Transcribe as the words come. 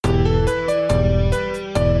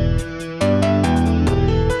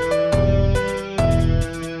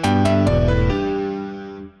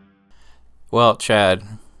Well, Chad,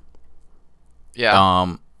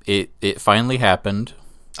 Yeah. it finally happened,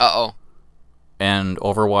 Uh-oh. and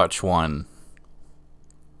Overwatch won.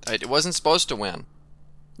 It wasn't supposed to win.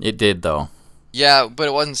 It did though. Yeah, but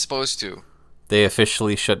it wasn't supposed to. They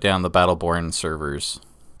officially shut down the Battleborn servers.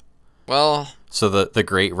 Well, So the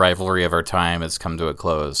great rivalry of our time has come to a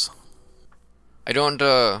close. I don't,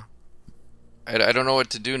 I don't know what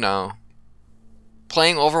to do now.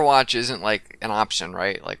 Playing Overwatch isn't, like, an option,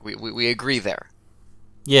 right? Like, we agree there.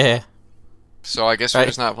 Yeah. So I guess we're Right.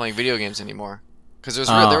 just not playing video games anymore. Because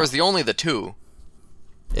Oh. there was only the two.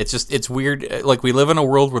 It's weird. Like, we live in a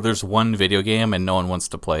world where there's one video game and no one wants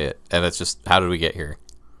to play it. And it's just, how did we get here?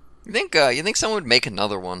 You think someone would make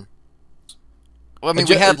another one? Well, I mean,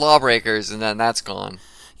 Ju- we had Lawbreakers, and then that's gone.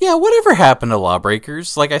 Yeah, whatever happened to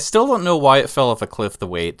Lawbreakers? Like, I still don't know why it fell off a cliff the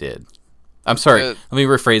way it did. I'm sorry, Uh, let me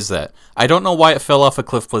rephrase that. I don't know why it fell off a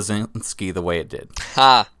Cliff Blazinski the way it did.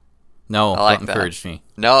 Ha! No, I like don't that. encourage me.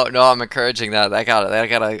 No, I'm encouraging that. That got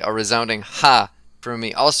a resounding ha from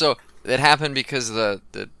me. Also, it happened because the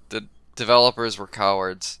developers were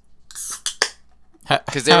cowards.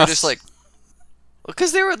 Because they were just like,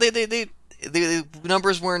 because the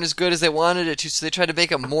numbers weren't as good as they wanted it to, so they tried to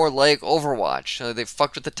make it more like Overwatch. They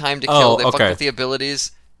fucked with the time to kill. Oh, They fucked okay. with the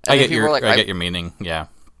abilities. I And then get people your were like, I get your meaning. Yeah.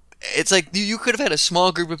 it's like you could have had a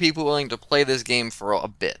small group of people willing to play this game for a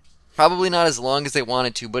bit. Probably not as long as they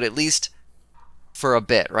wanted to, but at least for a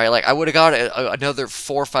bit, right? Like I would have got another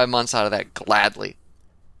 4 or 5 months out of that gladly.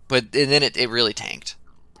 But and then it really tanked.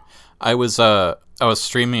 I was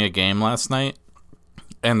streaming a game last night,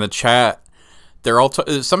 and the chat, they're all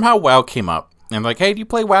somehow WoW came up, and like, hey, do you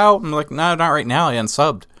play WoW? I'm like, no, not right now. I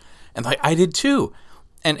unsubbed, and like I did too,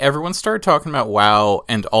 and everyone started talking about WoW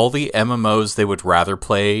and all the MMOs they would rather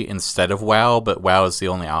play instead of WoW, but WoW is the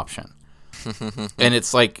only option. And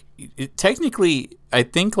it's like, technically, I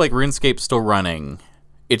think like RuneScape's still running.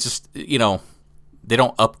 It's just, they don't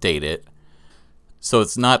update it. So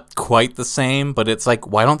it's not quite the same, but it's like,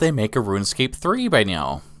 why don't they make a RuneScape 3 by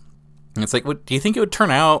now? And it's like, what do you think it would turn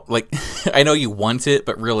out? Like, I know you want it,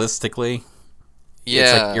 but realistically, it's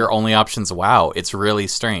Yeah. like your only option's WoW. It's really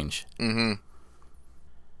strange. Mm-hmm.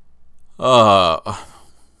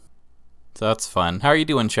 So that's fun. How are you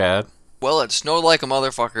doing, Chad? Well, it snowed like a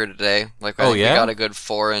motherfucker today. Like I Oh, think we yeah? got a good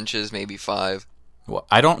 4 inches, maybe 5. Well,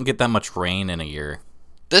 I don't get that much rain in a year.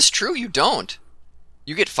 That's true. You don't.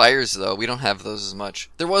 You get fires though. We don't have those as much.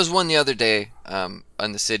 There was one the other day,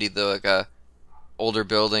 in the city though, like a older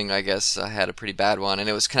building. I guess had a pretty bad one, and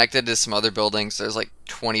it was connected to some other buildings. There's like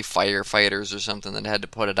 20 firefighters or something that had to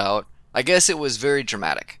put it out. I guess it was very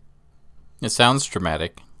dramatic. It sounds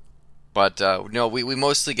dramatic. But no, we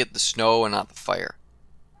mostly get the snow and not the fire.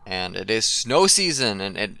 And it is snow season,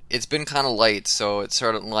 and it's been kind of light, so it's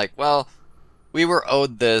sort of like, well, we were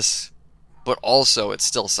owed this, but also it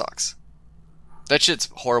still sucks. That shit's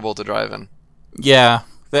horrible to drive in. Yeah,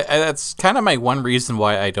 that's kind of my one reason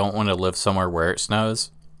why I don't want to live somewhere where it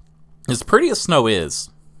snows. As pretty as snow is,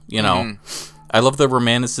 I love the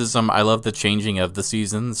romanticism. I love the changing of the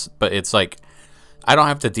seasons, but it's like, I don't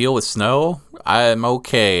have to deal with snow. I'm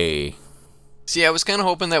okay. See, I was kind of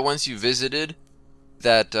hoping that once you visited,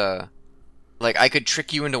 that, like, I could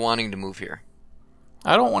trick you into wanting to move here.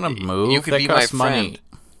 I don't want to move. You could that be my costs friend. money.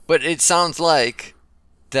 But it sounds like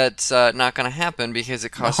that's not going to happen because it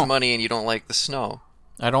costs No. money and you don't like the snow.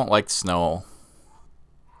 I don't like snow.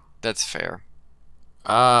 That's fair.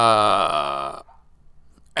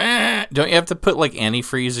 Don't you have to put like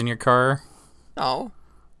antifreeze in your car? No.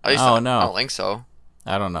 At least Oh, I no. don't think so.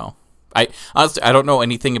 I don't know. I honestly, I don't know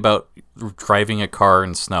anything about driving a car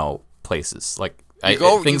in snow places. Like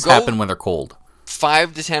things go- happen when they're cold.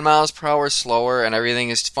 5 to 10 miles per hour slower and everything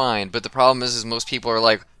is fine. But the problem is most people are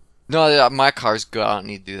like, no, my car's good. I don't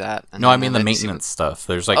need to do that. And No, I then- mean the then you see- maintenance stuff.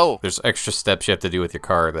 There's there's extra steps you have to do with your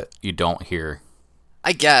car that you don't hear.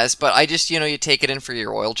 I guess, but I just, you take it in for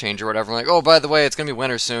your oil change or whatever. Like, oh, by the way, it's going to be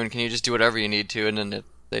winter soon. Can you just do whatever you need to? And then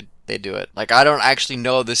they do it. Like, I don't actually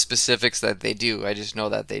know the specifics that they do. I just know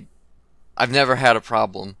that I've never had a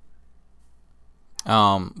problem.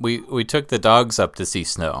 We took the dogs up to see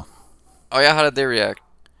snow. Oh, yeah? How did they react?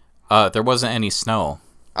 There wasn't any snow,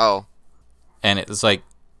 Oh. and it was like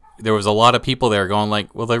there was a lot of people there going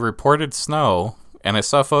like, well, they reported snow, and I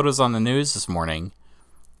saw photos on the news this morning,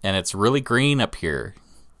 and it's really green up here.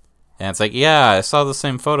 And it's like, yeah, I saw the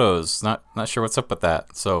same photos. Not sure what's up with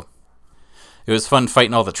that. So it was fun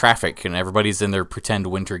fighting all the traffic, and everybody's in their pretend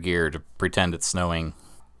winter gear to pretend it's snowing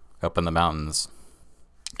up in the mountains.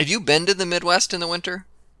 Have you been to the Midwest in the winter?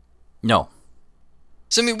 No.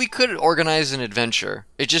 So, I mean, we could organize an adventure.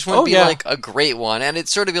 It just wouldn't be, like, a great one. And it'd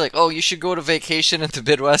sort of be like, oh, you should go to vacation in the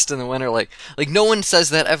Midwest in the winter. Like no one says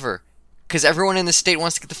that ever. Because everyone in the state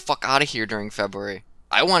wants to get the fuck out of here during February.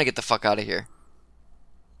 I want to get the fuck out of here.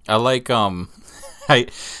 I like,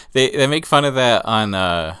 they make fun of that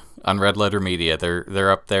on Red Letter Media.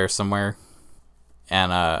 They're up there somewhere.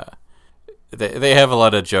 And, they have a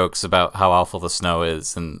lot of jokes about how awful the snow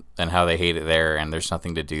is and how they hate it there, and there's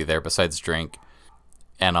nothing to do there besides drink.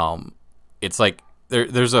 And it's like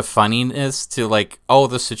there's a funniness to, like, oh,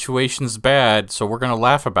 the situation's bad, so we're gonna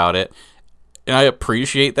laugh about it. And I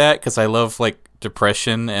appreciate that because I love, like,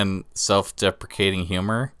 depression and self-deprecating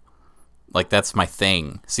humor. Like, that's my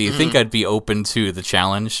thing. So you think I'd be open to the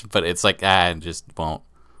challenge, but it's like, I just won't.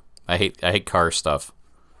 I hate car stuff.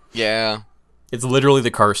 Yeah. It's literally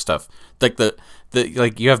the car stuff. Like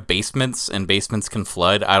like you have basements and basements can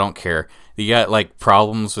flood. I don't care. You got, like,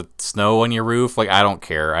 problems with snow on your roof. Like, I don't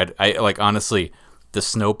care. I like, honestly, the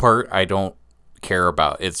snow part I don't care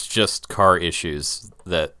about. It's just car issues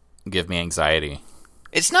that give me anxiety.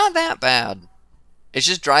 It's not that bad. It's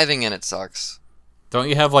just driving in it sucks. Don't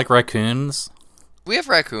you have, like, raccoons? We have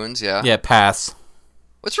raccoons, yeah. Yeah, pass.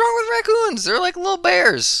 What's wrong with raccoons? They're like little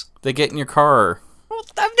bears. They get in your car. Well,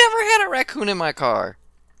 I've never had a raccoon in my car.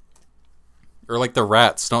 Or, like, the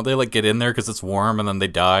rats. Don't they, like, get in there because it's warm and then they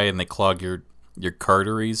die and they clog your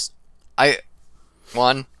arteries?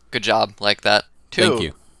 One, good job, like that. Two, thank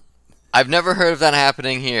you. I've never heard of that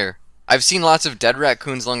happening here. I've seen lots of dead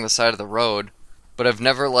raccoons along the side of the road, but I've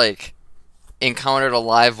never, like, encountered a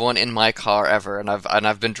live one in my car ever, and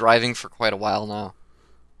I've been driving for quite a while now.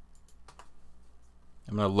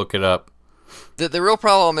 I'm gonna look it up. The real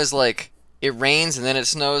problem is, like, it rains and then it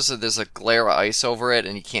snows, so there's a glare of ice over it,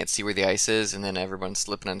 and you can't see where the ice is, and then everyone's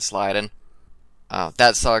slipping and sliding.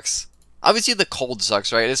 That sucks. Obviously, the cold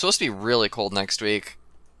sucks, right? It's supposed to be really cold next week,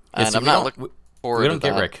 and I'm not looking forward to that. We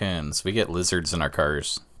don't get raccoons. We get lizards in our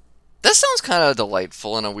cars. That sounds kind of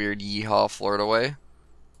delightful in a weird yeehaw Florida way.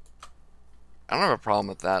 I don't have a problem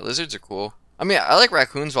with that. Lizards are cool. I mean, I like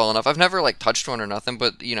raccoons well enough. I've never, like, touched one or nothing,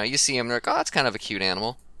 but, you know, you see them, and they're like, oh, that's kind of a cute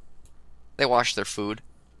animal. They wash their food.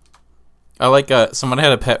 I like, someone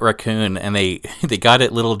had a pet raccoon, and they got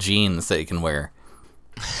it little jeans that you can wear.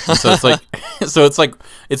 And so it's like,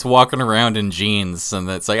 it's walking around in jeans, and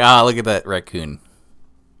it's like, look at that raccoon.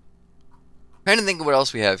 I'm trying to think of what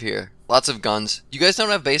else we have here. Lots of guns. You guys don't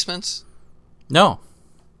have basements? No.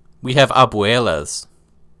 We have abuelas.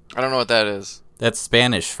 I don't know what that is. That's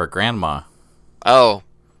Spanish for grandma. Oh.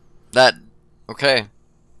 Okay.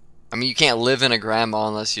 I mean, you can't live in a grandma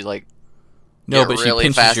unless you, like, no, but really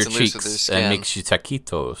she pinches your and cheeks and makes you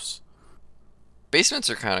taquitos. Basements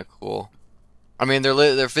are kind of cool. I mean,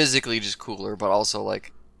 they're physically just cooler, but also,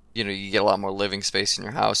 like, you know, you get a lot more living space in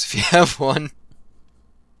your house if you have one.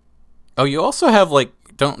 Oh, you also have, like,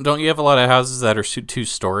 don't you have a lot of houses that are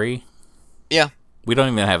 2-story? Yeah. We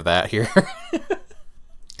don't even have that here. A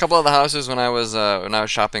couple of the houses when I was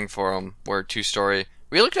shopping for them were 2-story.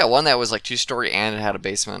 We looked at one that was, like, 2-story and it had a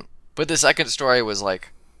basement. But the second story was,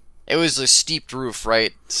 like, it was a steeped roof,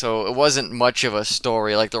 right? So it wasn't much of a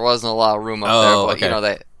story. Like, there wasn't a lot of room up there. But, okay. You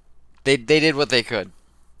know, they did what they could.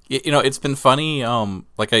 You know, it's been funny.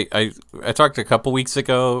 Like, I talked a couple weeks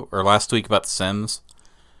ago or last week about The Sims.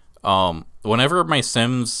 Whenever my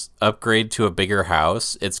Sims upgrade to a bigger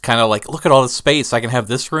house, it's kind of like, look at all the space. I can have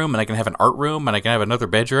this room, and I can have an art room, and I can have another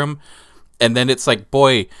bedroom. And then it's like,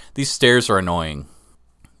 boy, these stairs are annoying.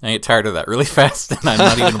 I get tired of that really fast, and I'm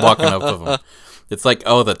not even walking up with them. It's like,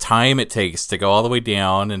 oh, the time it takes to go all the way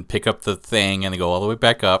down and pick up the thing and then go all the way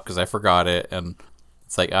back up because I forgot it. And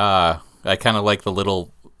it's like, I kind of like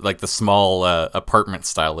the small apartment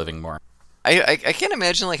style living more. I can't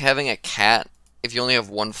imagine, like, having a cat if you only have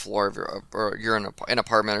one floor or you're in an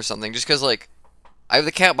apartment or something. Just because, like, I have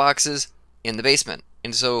the cat boxes in the basement.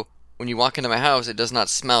 And so when you walk into my house, it does not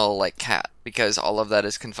smell like cat because all of that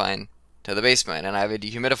is confined to the basement. And I have a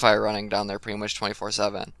dehumidifier running down there pretty much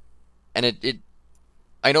 24/7. And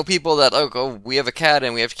I know people that, oh, we have a cat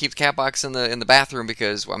and we have to keep the cat box in the bathroom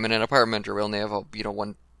because I'm in an apartment or we only have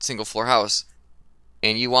one single floor house.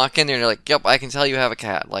 And you walk in there and you're like, yep, I can tell you have a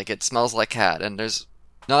cat. Like, it smells like cat. And there's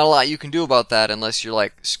not a lot you can do about that unless you're,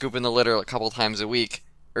 like, scooping the litter a couple times a week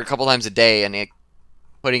or a couple times a day and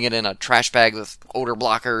putting it in a trash bag with odor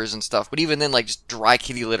blockers and stuff. But even then, like, just dry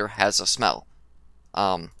kitty litter has a smell.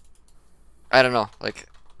 I don't know. Like,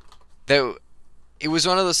 it was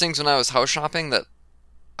one of those things when I was house shopping that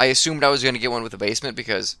I assumed I was going to get one with a basement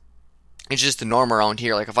because it's just the norm around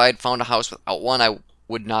here. Like, if I had found a house without one, I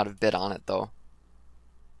would not have bid on it, though.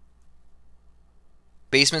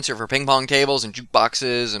 Basements are for ping pong tables and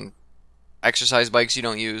jukeboxes and exercise bikes you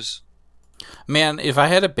don't use. Man, if I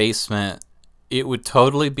had a basement, it would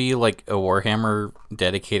totally be like a Warhammer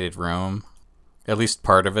dedicated room. At least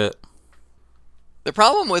part of it. The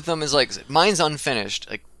problem with them is, like, mine's unfinished,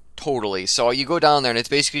 like, totally. So you go down there and it's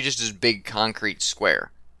basically just this big concrete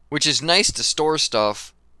square, which is nice to store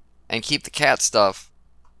stuff and keep the cat stuff.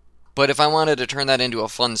 But if I wanted to turn that into a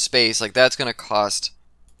fun space, like, that's going to cost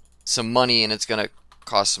some money and it's going to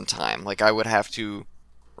cost some time. Like, I would have to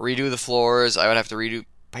redo the floors, I would have to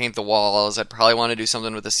paint the walls, I'd probably want to do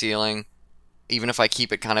something with the ceiling, even if I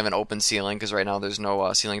keep it kind of an open ceiling, because right now there's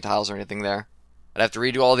no ceiling tiles or anything there. I'd have to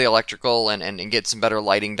redo all the electrical and get some better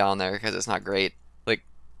lighting down there, because it's not great. Like,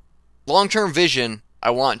 long-term vision, I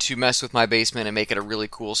want to mess with my basement and make it a really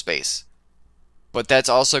cool space. But that's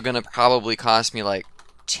also going to probably cost me, like,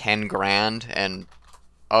 10 grand and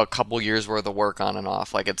a couple years worth of work on and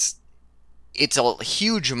off. Like, it's a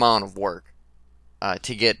huge amount of work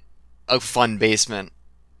to get a fun basement.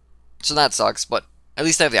 So that sucks, but at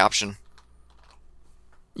least I have the option.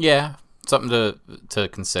 Yeah, something to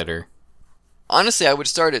consider. Honestly, I would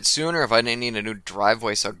start it sooner if I didn't need a new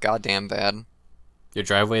driveway so goddamn bad. Your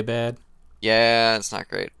driveway bad? Yeah, it's not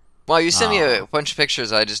great. Well, you sent me a bunch of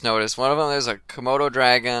pictures I just noticed. One of them, there's a Komodo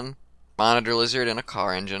dragon, monitor lizard, and a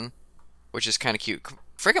car engine, which is kind of cute.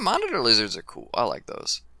 Freaking monitor lizards are cool. I like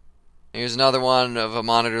those. Here's another one of a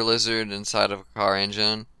monitor lizard inside of a car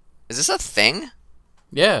engine. Is this a thing?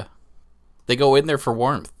 Yeah. They go in there for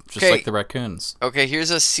warmth, just like the raccoons. Okay, here's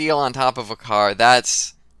a seal on top of a car.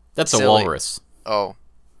 That's silly. A walrus. Oh.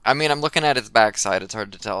 I mean, I'm looking at its backside. It's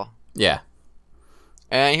hard to tell. Yeah.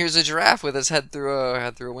 And here's a giraffe with its head through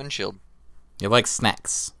a windshield. You like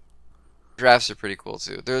snacks. Giraffes are pretty cool,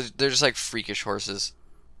 too. They're just like freakish horses.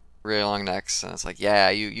 Really long necks. And it's like, yeah,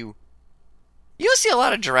 you don't see a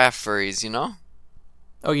lot of giraffe furries, you know?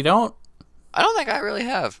 Oh, you don't? I don't think I really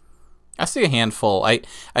have. I see a handful. I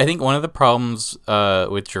think one of the problems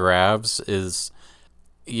with giraffes is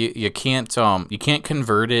you can't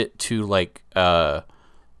convert it to like a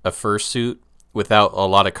fursuit without a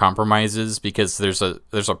lot of compromises, because there's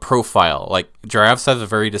a profile. Like, giraffes have a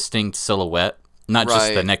very distinct silhouette, not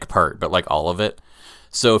just the neck part, but like all of it.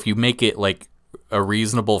 So if you make it like a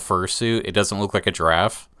reasonable fursuit, it doesn't look like a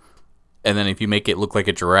giraffe. And then if you make it look like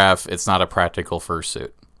a giraffe, it's not a practical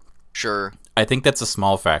fursuit. Sure. I think that's a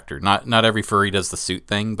small factor. Not every furry does the suit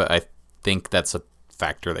thing, but I think that's a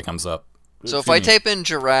factor that comes up. So if I type in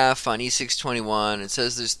giraffe on E621, it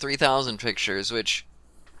says there's 3,000 pictures, which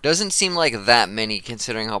doesn't seem like that many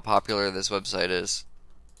considering how popular this website is.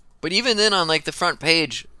 But even then, on like the front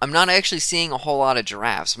page, I'm not actually seeing a whole lot of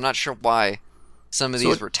giraffes. I'm not sure why some of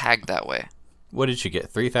these were tagged that way. What did you get?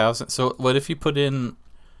 3,000? So what if you put in...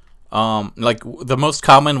 like the most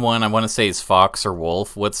common one I want to say is fox or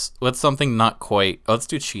wolf. What's something not quite? Oh, let's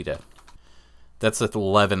do cheetah. That's at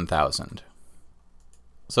 11,000.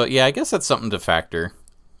 So yeah, I guess that's something to factor.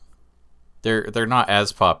 They're not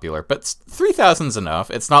as popular, but 3,000's enough.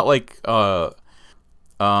 It's not like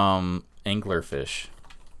anglerfish.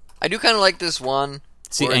 I do kind of like this one.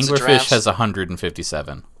 See, anglerfish has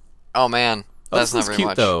 157. Oh man, that's not very cute,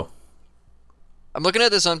 much. Though. I'm looking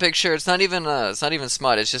at this one picture. It's not even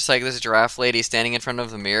smut. It's just like this giraffe lady standing in front of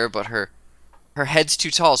the mirror, but her head's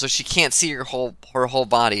too tall, so she can't see her whole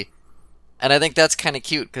body. And I think that's kind of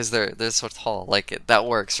cute because they're so tall. Like, that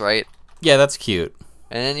works, right? Yeah, that's cute.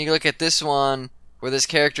 And then you look at this one where this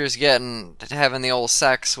character's having the old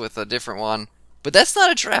sex with a different one, but that's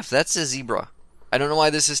not a giraffe. That's a zebra. I don't know why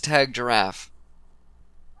this is tagged giraffe.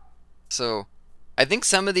 So, I think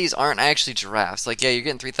some of these aren't actually giraffes. Like, yeah, you're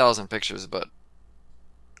getting 3,000 pictures, but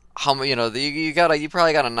how you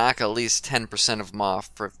probably gotta knock at least 10% of them off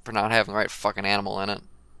for not having the right fucking animal in it.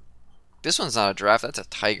 This one's not a giraffe. That's a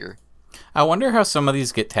tiger. I wonder how some of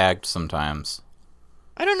these get tagged sometimes.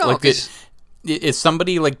 I don't know. Like, is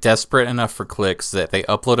somebody like desperate enough for clicks that they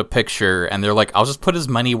upload a picture and they're like, I'll just put as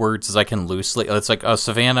many words as I can loosely. It's like, oh,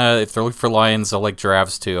 Savannah, if they're looking for lions, I'll like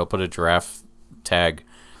giraffes too. I'll put a giraffe tag.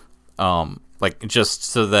 Like, just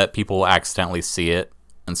so that people will accidentally see it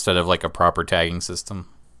instead of like a proper tagging system.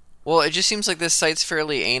 Well, it just seems like this site's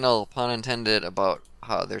fairly anal, pun intended, about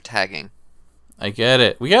how they're tagging. I get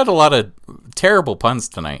it. We got a lot of terrible puns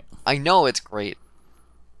tonight. I know, it's great.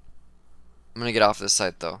 I'm gonna get off this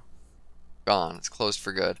site, though. Gone. It's closed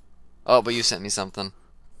for good. Oh, but you sent me something.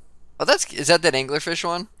 Oh, is that anglerfish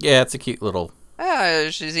one? Yeah, it's a cute little... Ah,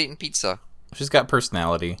 she's eating pizza. She's got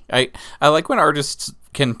personality. I like when artists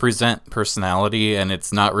can present personality and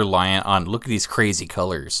it's not reliant on, look at these crazy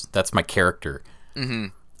colors. That's my character. Mm-hmm.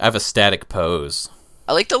 I have a static pose.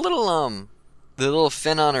 I like the little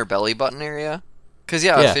fin on her belly button area. Because,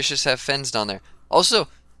 yeah, fishes have fins down there. Also,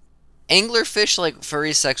 anglerfish, like,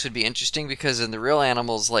 furry sex would be interesting because in the real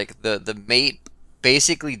animals, like, the mate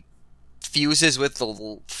basically fuses with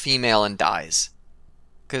the female and dies.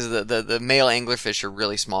 Because the male anglerfish are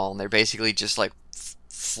really small, and they're basically just, like,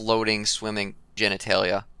 floating, swimming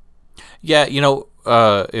genitalia. Yeah,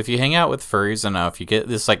 if you hang out with furries enough, you get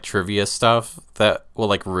this, like, trivia stuff that will,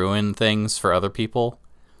 like, ruin things for other people.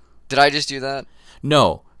 Did I just do that?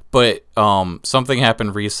 No, but something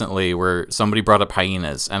happened recently where somebody brought up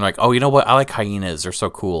hyenas, and I'm like, oh, you know what? I like hyenas. They're so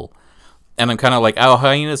cool. And I'm kind of like, oh,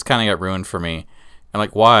 hyenas kind of got ruined for me. And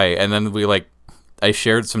like, why? And then I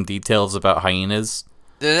shared some details about hyenas.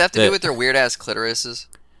 Did it have to do with their weird-ass clitorises?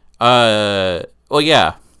 Well,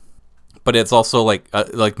 yeah. But it's also,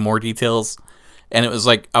 like more details. And it was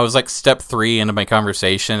like, I was like step 3 into my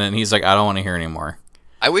conversation, and he's like, I don't want to hear anymore.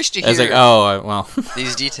 I wish to hear I was like, oh, well.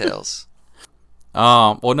 these details.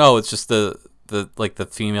 Well, no, it's just the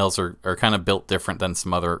females are kind of built different than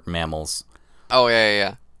some other mammals. Oh,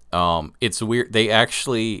 yeah. It's weird.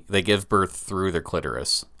 They give birth through their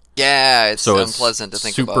clitoris. Yeah, it's unpleasant to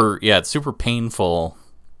think about. Yeah, it's super painful.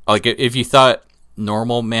 Like, if you thought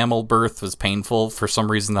normal mammal birth was painful, for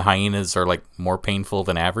some reason the hyenas are, like, more painful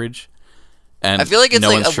than average. And I feel like it's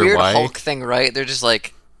like a weird why. Hulk thing, right? They're just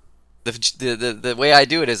like, the way I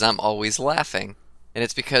do it is I'm always laughing. And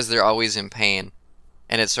it's because they're always in pain.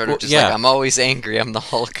 And it's sort of like, I'm always angry, I'm the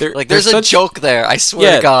Hulk. There's a joke there, I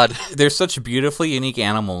swear to God. They're such beautifully unique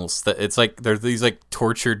animals that it's like, they're these, like,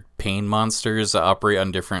 tortured pain monsters that operate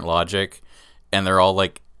on different logic. And they're all,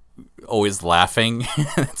 like, always laughing.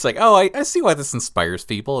 It's like, oh, I see why this inspires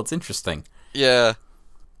people. It's interesting. Yeah.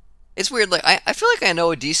 It's weird, like, I feel like I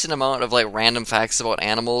know a decent amount of, like, random facts about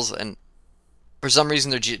animals, and for some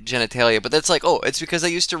reason they're genitalia, but that's like, oh, it's because I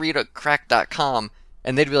used to read at crack.com,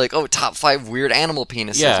 and they'd be like, oh, top 5 weird animal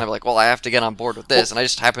penises. Yeah. And I'd be like, well, I have to get on board with this, and I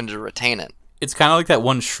just happened to retain it. It's kind of like that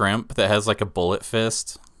one shrimp that has, like, a bullet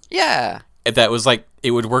fist. Yeah. That was, like,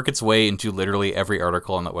 it would work its way into literally every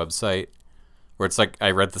article on that website, where it's like, I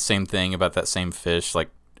read the same thing about that same fish, like,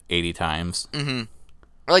 80 times. Mm-hmm.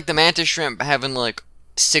 Or, like, the mantis shrimp having, like,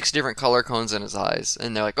 6 different color cones in his eyes,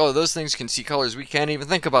 and they're like, oh, those things can see colors we can't even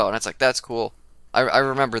think about, and it's like, that's cool. I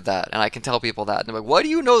remembered that, and I can tell people that. And they're like, why do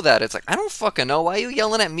you know that? It's like, I don't fucking know. Why are you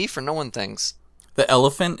yelling at me for knowing things? The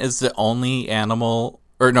elephant is the only animal...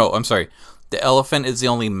 Or no, I'm sorry. The elephant is the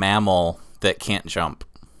only mammal that can't jump.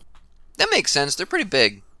 That makes sense. They're pretty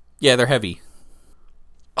big. Yeah, they're heavy.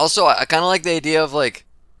 Also, I kind of like the idea of, like...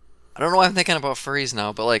 I don't know why I'm thinking about furries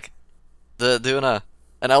now, but, like... doing an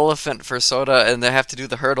elephant for soda, and they have to do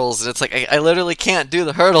the hurdles, and it's like, I literally can't do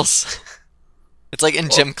the hurdles. It's like in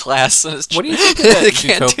gym class. And what do you think of that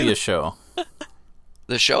Zootopia show?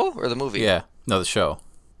 The show or the movie? Yeah. No, the show.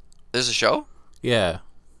 There's a show? Yeah.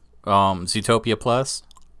 Zootopia Plus.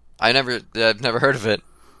 I've never heard of it.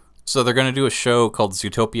 So they're going to do a show called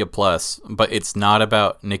Zootopia Plus, but it's not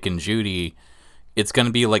about Nick and Judy. It's going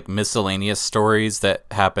to be like miscellaneous stories that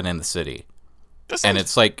happen in the city. And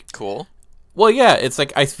it's like... Cool. Well, yeah, it's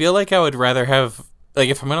like, I feel like I would rather have... Like,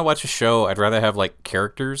 if I'm going to watch a show, I'd rather have, like,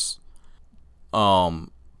 characters...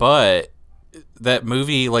 But that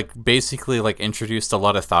movie, like, basically, like, introduced a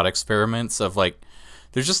lot of thought experiments of, like,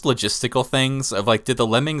 there's just logistical things of, like, did the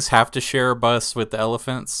lemmings have to share a bus with the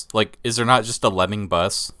elephants? Like, is there not just a lemming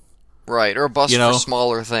bus? Right, or a bus for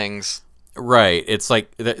smaller things. Right. It's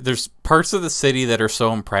like, there's parts of the city that are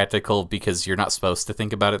so impractical because you're not supposed to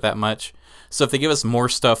think about it that much. So if they give us more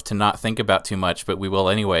stuff to not think about too much, but we will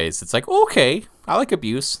anyways, it's like, okay, I like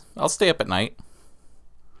abuse. I'll stay up at night.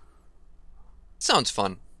 Sounds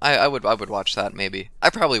fun. I would watch that, maybe. I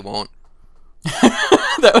probably won't.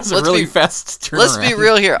 That was a really fast turnaround. Let's be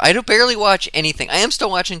real here. I barely watch anything. I am still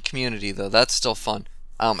watching Community, though. That's still fun.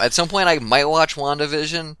 At some point, I might watch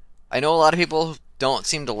WandaVision. I know a lot of people don't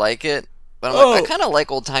seem to like it, but I'm like, I kind of like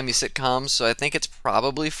old-timey sitcoms, so I think it's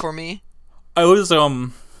probably for me. I was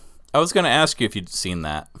going to ask you if you'd seen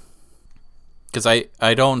that. Because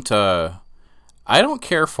I don't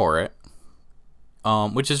care for it.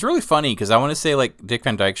 Which is really funny because I want to say, like, Dick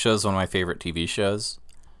Van Dyke Show is one of my favorite TV shows,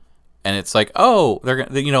 and it's like, oh, they're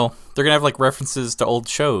gonna have, like, references to old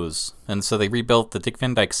shows, and so they rebuilt the Dick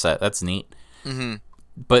Van Dyke set. That's neat. Mm-hmm.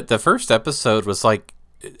 But the first episode was like,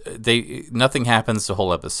 nothing happens the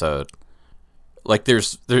whole episode. Like,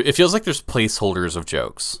 it feels like there's placeholders of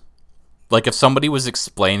jokes. Like, if somebody was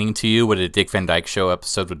explaining to you what a Dick Van Dyke Show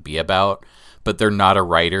episode would be about, but they're not a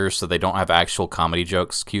writer, so they don't have actual comedy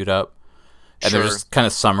jokes queued up. And they're just kind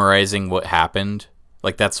of summarizing what happened.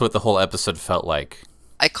 Like, that's what the whole episode felt like.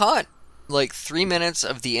 I caught, like, 3 minutes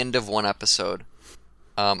of the end of one episode.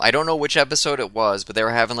 I don't know which episode it was, but they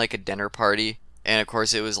were having, like, a dinner party. And, of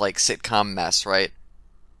course, it was, like, sitcom mess, right?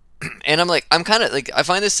 And I'm kind of like, I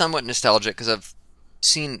find this somewhat nostalgic because I've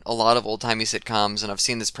seen a lot of old timey sitcoms and I've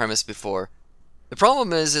seen this premise before. The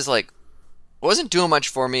problem is like, it wasn't doing much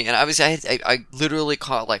for me, and obviously I literally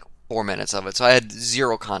caught like 4 minutes of it, so I had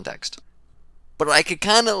zero context. But I could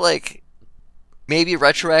kind of like maybe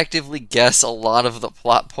retroactively guess a lot of the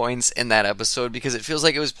plot points in that episode because it feels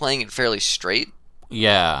like it was playing it fairly straight.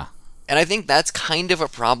 Yeah. And I think that's kind of a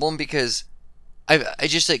problem because I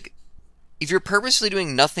just like, if you're purposely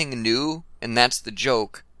doing nothing new and that's the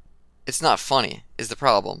joke, it's not funny, is the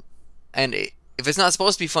problem. And if it's not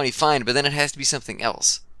supposed to be funny, fine, but then it has to be something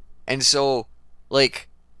else. And so, like,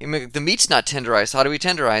 the meat's not tenderized. How do we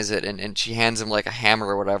tenderize it? And she hands him, like, a hammer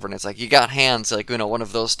or whatever, and it's like, you got hands, like, one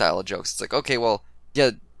of those style of jokes. It's like, okay, well,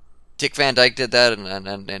 yeah, Dick Van Dyke did that,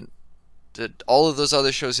 and all of those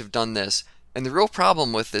other shows have done this. And the real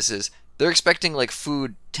problem with this is, they're expecting, like,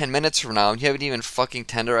 food 10 minutes from now, and you haven't even fucking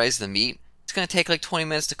tenderized the meat. It's gonna take, like, 20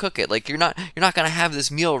 minutes to cook it. Like, you're not gonna have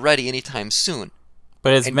this meal ready anytime soon.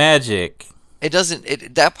 But it's magic. It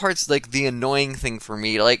doesn't. That part's like the annoying thing for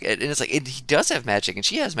me. Like, and it's like he does have magic, and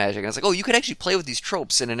she has magic. And it's like, oh, you could actually play with these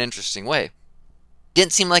tropes in an interesting way.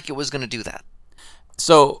 Didn't seem like it was going to do that.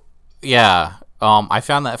 So yeah, I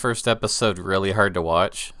found that first episode really hard to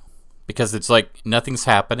watch because it's like nothing's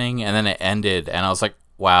happening, and then it ended, and I was like,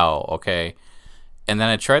 wow, okay. And then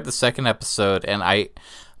I tried the second episode, and I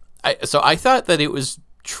thought that it was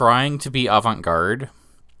trying to be avant-garde.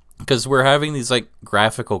 Because we're having these, like,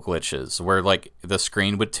 graphical glitches where, like, the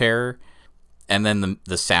screen would tear and then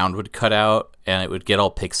the sound would cut out and it would get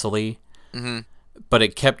all pixely. Mm-hmm. But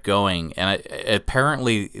it kept going. And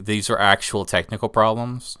apparently these are actual technical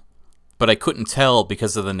problems. But I couldn't tell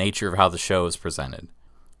because of the nature of how the show is presented.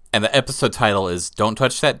 And the episode title is Don't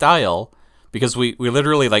Touch That Dial. Because we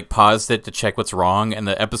literally, like, paused it to check what's wrong. And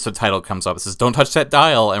the episode title comes up. It says, Don't touch that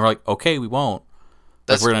dial. And we're like, okay, we won't.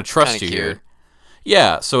 Like, we're going to trust you here.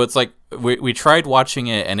 Yeah, so it's like we tried watching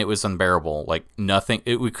it and it was unbearable. Like nothing,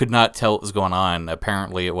 we could not tell what was going on.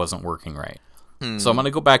 Apparently, it wasn't working right. So I'm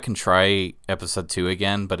gonna go back and try episode 2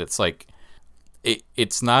 again, but it's like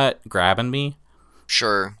it's not grabbing me.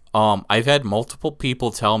 Sure. I've had multiple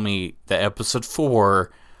people tell me that episode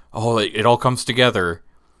 4, it all comes together,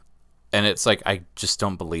 and it's like I just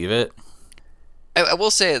don't believe it. I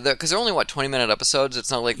will say that because they're only 20-minute episodes.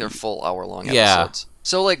 It's not like they're full hour-long episodes. Yeah.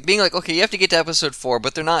 So like being like, okay, you have to get to episode 4,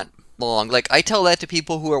 but they're not long. Like I tell that to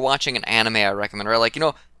people who are watching an anime I recommend, right? Like,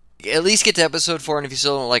 at least get to episode 4, and if you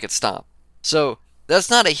still don't like it, stop. So that's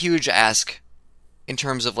not a huge ask in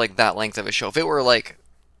terms of like that length of a show. If it were like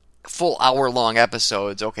full hour-long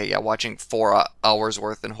episodes, okay, yeah, watching 4 hours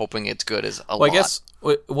worth and hoping it's good is a lot. I guess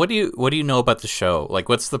what do you know about the show? Like,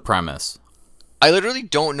 what's the premise? I literally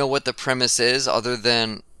don't know what the premise is other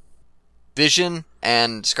than Vision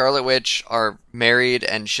and Scarlet Witch are married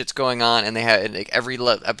and shit's going on, and they have like, every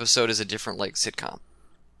episode is a different like sitcom,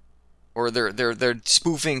 or they're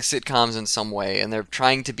spoofing sitcoms in some way, and they're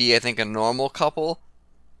trying to be, I think, a normal couple,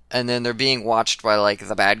 and then they're being watched by like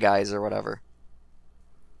the bad guys or whatever.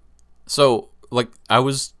 So like I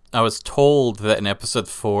was told that in episode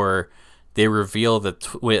 4 they reveal the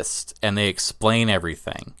twist and they explain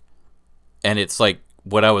everything, and it's like.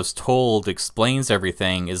 What I was told explains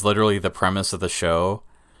everything is literally the premise of the show.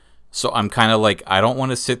 So I'm kind of like, I don't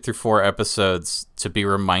want to sit through 4 episodes to be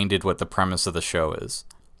reminded what the premise of the show is.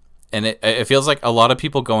 And it feels like a lot of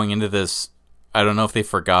people going into this, I don't know if they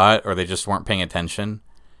forgot or they just weren't paying attention,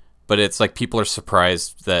 but it's like people are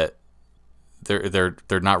surprised that they're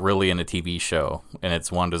not really in a TV show and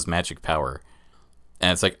it's Wanda's magic power.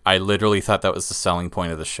 And it's like, I literally thought that was the selling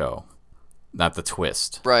point of the show, not the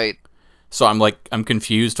twist. Right. So I'm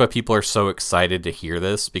confused why people are so excited to hear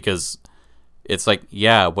this, because it's like,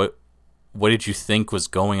 yeah, what did you think was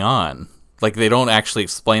going on? Like, they don't actually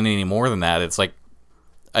explain any more than that. It's like,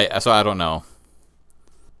 so I don't know.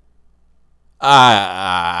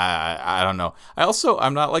 I don't know.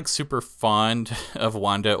 I'm not like super fond of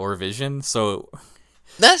Wanda or Vision, so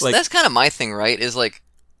that's kind of my thing, right? Is like,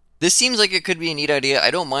 this seems like it could be a neat idea. I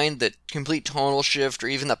don't mind the complete tonal shift or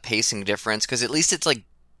even the pacing difference, because at least it's like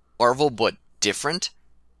Marvel but different,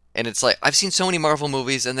 and it's like I've seen so many Marvel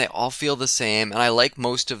movies and they all feel the same, and I like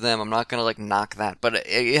most of them. I'm not gonna like knock that, but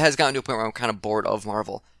it has gotten to a point where I'm kind of bored of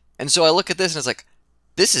Marvel, and so I look at this and it's like,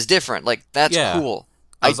 this is different. Like, that's cool.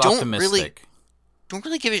 I don't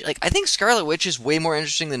really give it. Like, I think Scarlet Witch is way more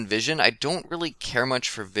interesting than Vision. I don't really care much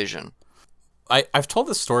for Vision. I've told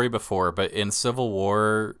this story before, but in Civil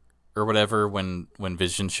War or whatever, when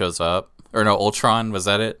Vision shows up, or no, Ultron, was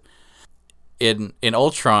that it? In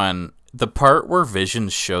Ultron, the part where Vision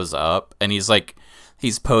shows up and he's like,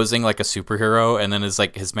 he's posing like a superhero, and then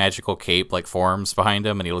his magical cape like forms behind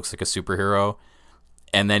him, and he looks like a superhero.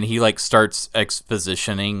 And then he like starts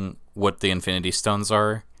expositioning what the Infinity Stones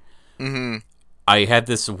are. Mm-hmm. I had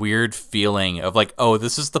this weird feeling of like, oh,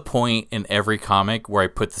 this is the point in every comic where I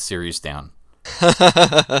put the series down.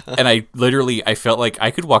 And I felt like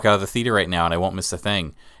I could walk out of the theater right now and I won't miss a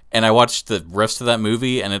thing. And I watched the rest of that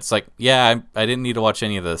movie, and it's like, yeah, I didn't need to watch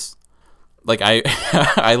any of this. Like I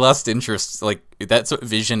I lost interest. Like that's what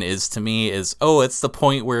Vision is to me. Is it's the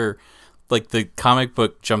point where like the comic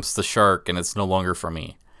book jumps the shark and it's no longer for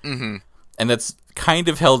me. Mm-hmm. And that's kind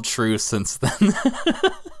of held true since then.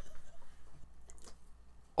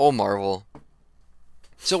 Oh, Marvel.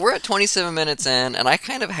 So we're at 27 minutes in, and I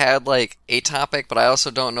kind of had like a topic, but I also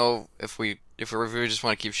don't know if we just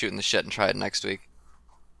want to keep shooting the shit and try it next week.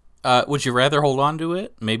 Would you rather hold on to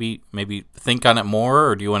it? Maybe think on it more,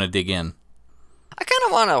 or do you want to dig in? I kind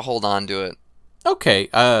of want to hold on to it. Okay.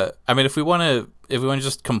 I mean, if we want to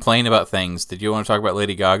just complain about things, did you want to talk about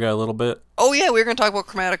Lady Gaga a little bit? Oh yeah, we were going to talk about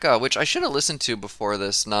Chromatica, which I should have listened to before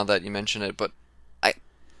this. Now that you mention it, but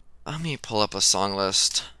let me pull up a song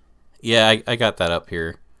list. Yeah, I got that up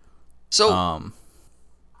here. So, I'm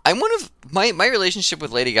one of my relationship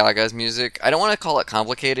with Lady Gaga's music. I don't want to call it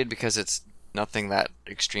complicated because it's nothing that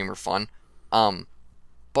extreme or fun.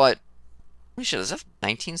 But holy shit, does that have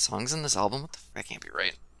 19 songs in this album? What the frick? That can't be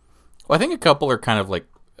right. Well, I think a couple are kind of like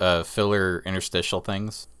filler interstitial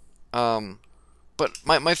things. But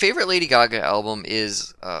my favorite Lady Gaga album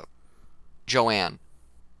is Joanne,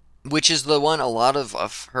 which is the one a lot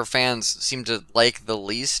of her fans seem to like the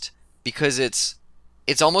least because it's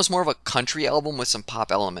almost more of a country album with some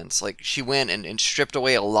pop elements. Like she went and stripped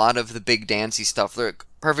away a lot of the big dancey stuff.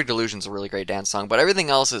 Perfect Illusion's a really great dance song, but everything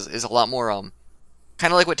else is a lot more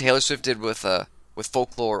kind of like what Taylor Swift did with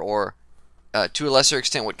Folklore, or to a lesser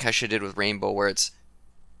extent what Kesha did with Rainbow, where it's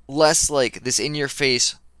less like this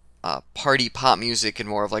in-your-face party pop music and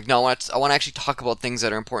more of like, no, I want to actually talk about things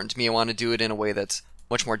that are important to me. I want to do it in a way that's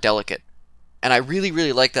much more delicate. And I really,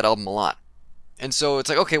 really like that album a lot. And so it's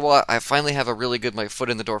like, okay, well, I finally have a really good foot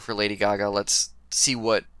in the door for Lady Gaga. Let's see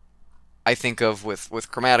what I think of with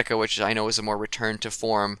Chromatica, which I know is a more return to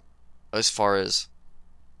form as far as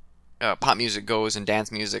pop music goes and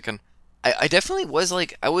dance music. And I definitely was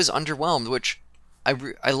I was underwhelmed, which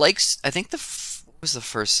I liked. I think what was the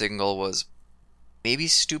first single was maybe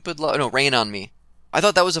Stupid Love. No, Rain on Me. I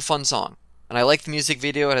thought that was a fun song. And I liked the music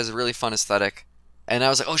video. It has a really fun aesthetic. And I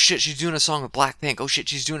was like, oh shit, she's doing a song with Blackpink. Oh shit,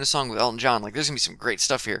 she's doing a song with Elton John. Like, there's going to be some great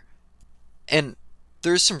stuff here. And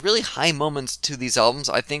there's some really high moments to these albums.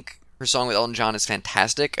 I think her song with Elton John is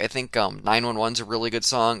fantastic. I think 911's a really good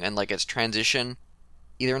song. And, its transition,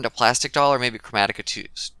 either into Plastic Doll or maybe Chromatica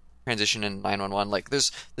 2's transition in 911. Like,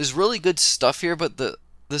 there's really good stuff here, but the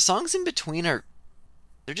songs in between they're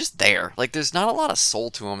just there. Like, there's not a lot of soul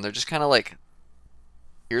to them. They're just kind of like,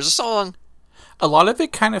 here's a song. A lot of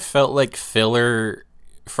it kind of felt like filler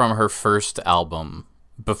from her first album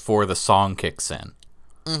before the song kicks in.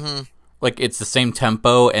 Mm-hmm. Like, it's the same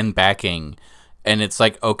tempo and backing, and it's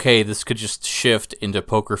like, okay, this could just shift into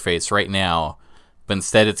Poker Face right now, but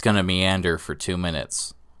instead it's going to meander for 2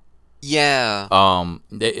 minutes. Yeah.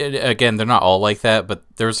 Again, they're not all like that, but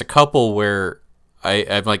there's a couple where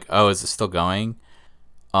I'm like, oh, is it still going?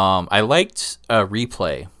 I liked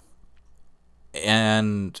Replay.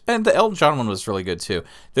 And the Elton John one was really good too.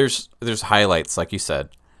 There's highlights, like you said,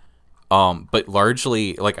 but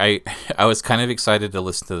largely, like I was kind of excited to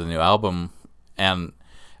listen to the new album, and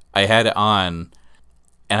I had it on,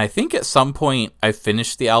 and I think at some point I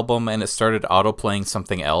finished the album and it started auto playing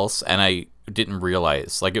something else, and I didn't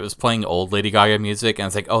realize, like, it was playing old Lady Gaga music, and I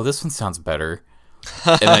was like, oh, this one sounds better.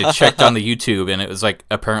 And I checked on the YouTube, and it was like,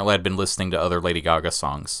 apparently I'd been listening to other Lady Gaga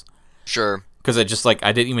songs. Sure. Because I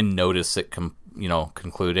didn't even notice it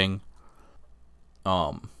concluding.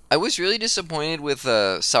 I was really disappointed with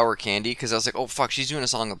Sour Candy, because I was like, oh fuck, she's doing a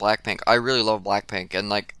song with Blackpink. I really love Blackpink,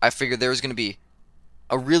 and I figured there was going to be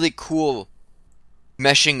a really cool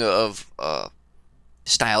meshing of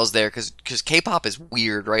styles there, because K-pop is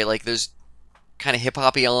weird, right? Like, there's kind of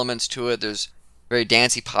hip-hoppy elements to it, there's very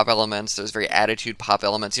dancey pop elements, there's very attitude pop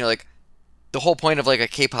elements. The whole point of a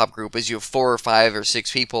K-pop group is you have 4 or 5 or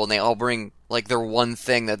 6 people, and they all bring their one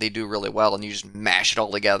thing that they do really well, and you just mash it all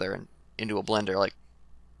together and into a blender.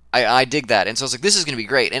 I dig that, and so I was like, this is gonna be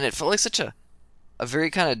great, and it felt like such a very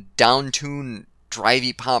kind of down-tuned,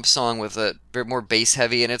 drivey pop song with a bit more bass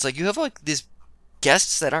heavy, and it's like you have these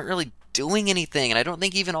guests that aren't really doing anything, and I don't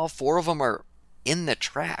think even all 4 of them are in the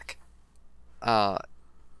track.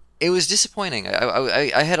 it was disappointing.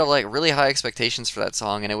 I had like really high expectations for that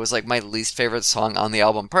song, and it was like my least favorite song on the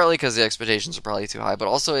album. Partly because the expectations were probably too high, but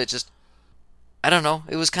also it just, I don't know,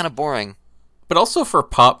 it was kind of boring. But also for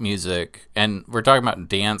pop music, and we're talking about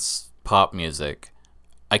dance pop music,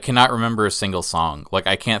 I cannot remember a single song. Like,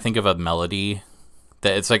 I can't think of a melody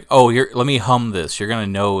that it's like, oh, let me hum this. You're gonna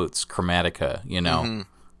know it's Chromatica, you know. Mm-hmm.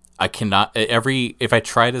 I cannot. If I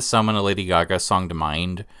try to summon a Lady Gaga song to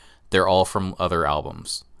mind, they're all from other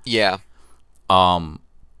albums. Yeah.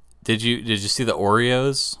 Did you see the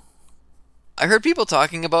Oreos? I heard people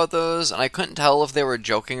talking about those, and I couldn't tell if they were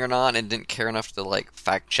joking or not, and didn't care enough to like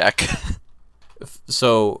fact check.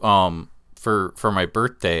 So, for my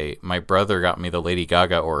birthday, my brother got me the Lady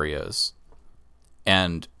Gaga Oreos,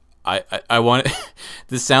 and I want.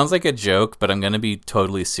 This sounds like a joke, but I'm gonna be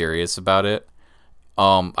totally serious about it.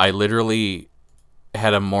 I literally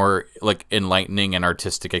had a more like enlightening and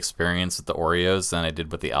artistic experience with the Oreos than I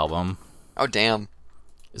did with the album. Oh damn!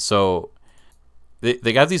 So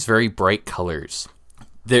they got these very bright colors.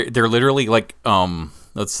 They're literally like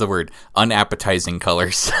what's the word? Unappetizing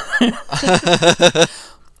colors.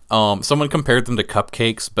 Someone compared them to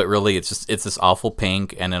cupcakes, but really it's this awful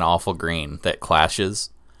pink and an awful green that clashes.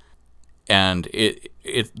 And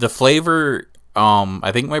the flavor,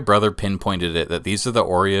 I think my brother pinpointed it that these are the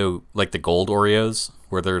Oreo, like the gold Oreos,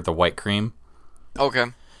 where they're the white cream. Okay.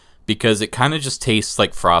 Because it kind of just tastes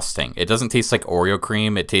like frosting. It doesn't taste like Oreo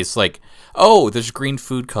cream. It tastes like, oh, there's green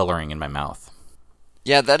food coloring in my mouth.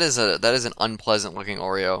 Yeah, that is an unpleasant looking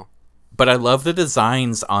Oreo. But I love the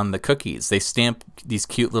designs on the cookies. They stamp these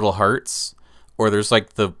cute little hearts, or there's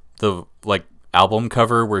like the like album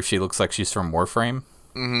cover where she looks like she's from Warframe.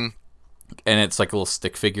 Mm-hmm. And it's like a little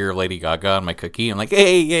stick figure of Lady Gaga on my cookie. I'm like,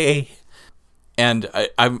 hey. And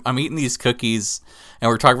I'm eating these cookies, and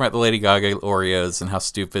we're talking about the Lady Gaga Oreos and how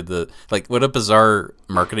stupid what a bizarre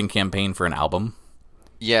marketing campaign for an album.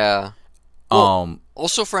 Yeah. Well,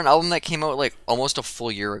 also for an album that came out like almost a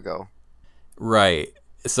full year ago. Right.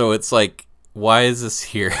 So it's like, why is this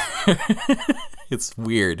here? It's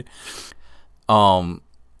weird. So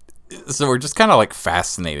we're just kind of like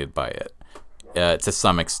fascinated by it, to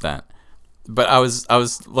some extent. But I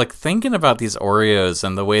was like thinking about these Oreos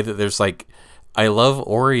and the way that there's like, I love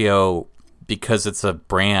Oreo because it's a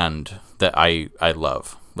brand that I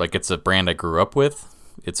love. Like, it's a brand I grew up with.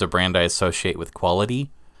 It's a brand I associate with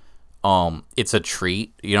quality. It's a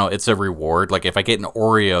treat, you know, it's a reward. Like, if I get an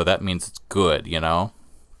Oreo, that means it's good, you know?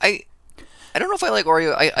 I don't know if I like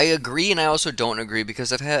Oreo. I agree, and I also don't agree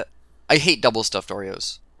because I hate double stuffed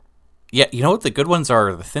Oreos. Yeah, you know what the good ones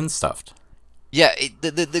are? The thin stuffed. Yeah,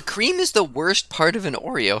 the cream is the worst part of an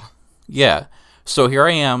Oreo. Yeah. So here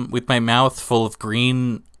I am with my mouth full of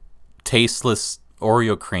green, tasteless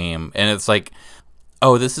Oreo cream, and it's like,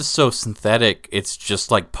 oh, this is so synthetic. It's just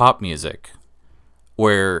like pop music,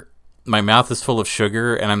 where my mouth is full of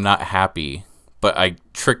sugar and I'm not happy, but I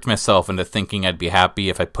tricked myself into thinking I'd be happy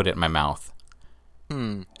if I put it in my mouth.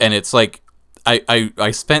 And it's like,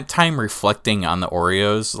 I spent time reflecting on the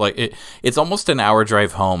Oreos. Like, it's almost an hour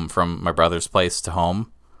drive home from my brother's place to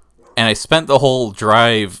home, and I spent the whole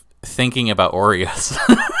drive thinking about Oreos.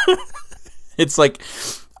 It's like,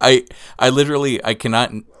 I'm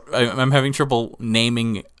having trouble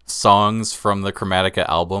naming songs from the Chromatica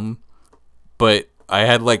album, but I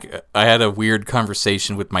had a weird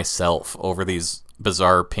conversation with myself over these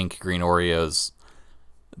bizarre pink green Oreos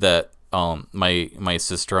that my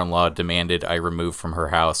sister-in-law demanded I remove from her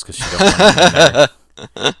house because she don't want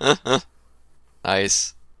them there.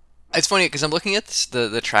 Nice. It's funny because I'm looking at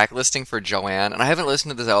the track listing for Joanne, and I haven't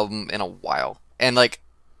listened to this album in a while. And like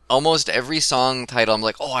almost every song title, I'm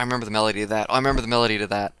like, oh, I remember the melody of that. Oh, I remember the melody to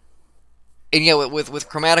that. And yeah, with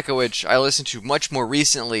Chromatica, which I listened to much more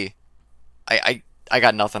recently, I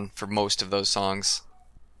got nothing for most of those songs.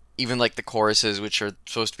 Even like the choruses, which are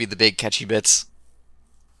supposed to be the big catchy bits.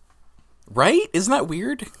 Right? Isn't that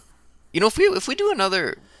weird? You know, if we do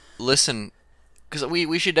another listen, because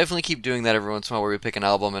we should definitely keep doing that every once in a while, where we pick an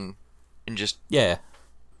album and just, yeah.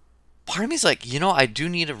 Part of me's like, you know, I do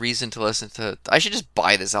need a reason to listen to. I should just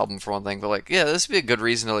buy this album for one thing, but like, yeah, this would be a good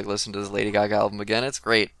reason to like listen to this Lady Gaga album again. It's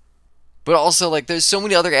great, but also like, there's so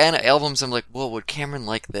many other albums. I'm like, well, would Cameron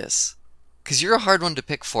like this? Because you're a hard one to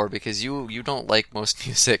pick for, because you don't like most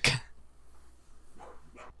music.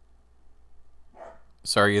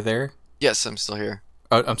 Sorry, you there? Yes, I'm still here.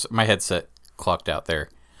 Oh, my headset clocked out there.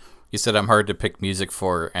 You said I'm hard to pick music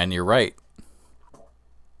for, and you're right.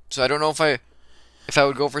 So I don't know if I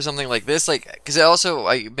would go for something like this, like, because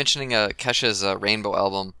I mentioning Kesha's Rainbow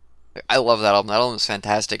album. I love that album. That album is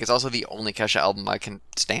fantastic. It's also the only Kesha album I can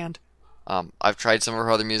stand. I've tried some of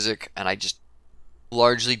her other music, and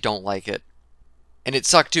largely don't like it. And it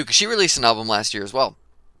sucked too, because she released an album last year as well.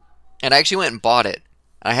 And I actually went and bought it.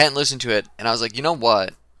 And I hadn't listened to it, and I was like, you know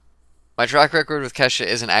what? My track record with Kesha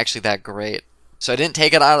isn't actually that great. So I didn't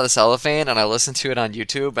take it out of the cellophane, and I listened to it on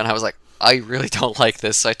YouTube, and I was like, I really don't like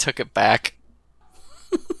this, so I took it back.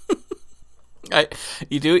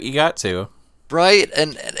 You got to. Right?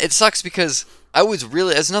 And it sucks because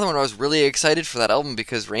that's another one I was really excited for that album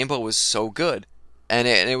because Rainbow was so good. And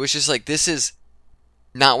it was just like, this is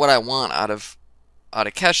not what I want out of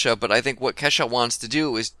Kesha, but I think what Kesha wants to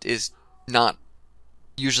do is not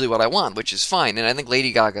usually what I want, which is fine. And I think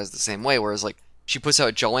Lady Gaga is the same way, whereas like she puts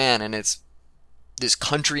out Joanne and it's this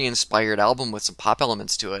country inspired album with some pop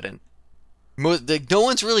elements to it, and no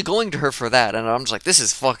one's really going to her for that, and I'm just like, this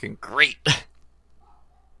is fucking great.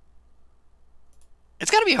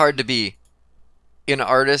 It's gotta be hard to be an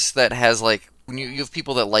artist that has like, when you have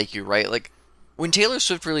people that like you, right? Like when Taylor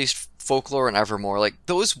Swift released Folklore and Evermore, like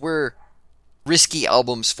those were risky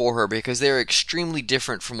albums for her because they're extremely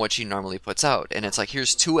different from what she normally puts out. And it's like,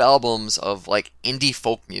 here's 2 albums of like indie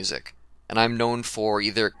folk music, and I'm known for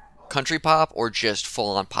either country pop or just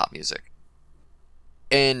full-on pop music.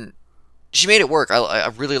 And she made it work. I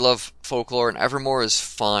really love Folklore, and Evermore is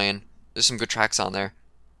fine. There's some good tracks on there.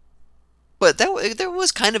 But there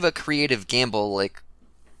was kind of a creative gamble, like,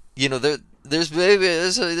 you know, there's a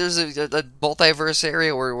multiverse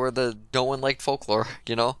area where no one liked Folklore,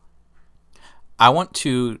 you know? I want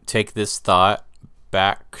to take this thought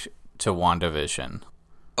back to WandaVision.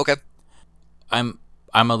 Okay. I'm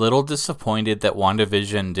a little disappointed that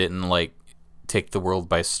WandaVision didn't like take the world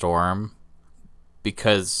by storm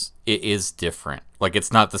because it is different. Like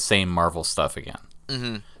it's not the same Marvel stuff again.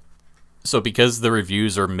 Mm-hmm. So because the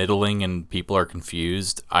reviews are middling and people are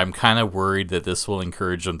confused, I'm kind of worried that this will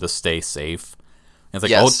encourage them to stay safe. And it's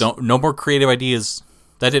like, yes. No more creative ideas.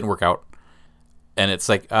 That didn't work out. And it's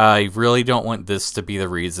like, I really don't want this to be the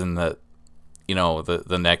reason that, you know,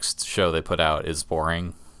 the next show they put out is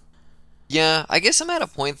boring. Yeah, I guess I'm at a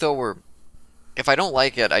point though where if I don't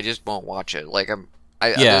like it, I just won't watch it. Like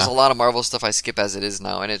there's a lot of Marvel stuff I skip as it is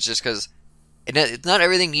now, and it's just because not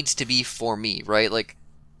everything needs to be for me, right? Like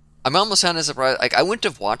I'm almost kind of surprised. Like I wouldn't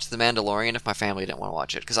have watched The Mandalorian if my family didn't want to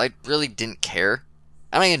watch it because I really didn't care,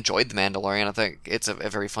 and I enjoyed The Mandalorian. I think it's a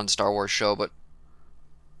very fun Star Wars show, but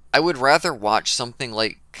I would rather watch something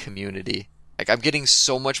like Community. Like I'm getting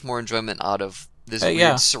so much more enjoyment out of this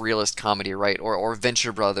weird surrealist comedy, right? Or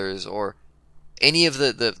Venture Brothers, or any of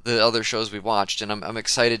the other shows we've watched, and I'm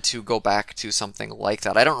excited to go back to something like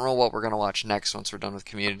that. I don't know what we're gonna watch next once we're done with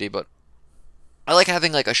Community, but I like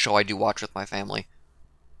having like a show I do watch with my family.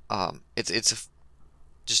 It's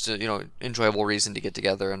just a, you know, enjoyable reason to get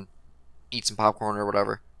together and eat some popcorn or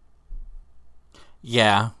whatever.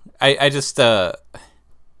 Yeah, I just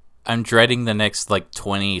I'm dreading the next like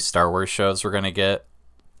 20 Star Wars shows we're gonna get,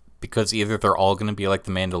 because either they're all gonna be like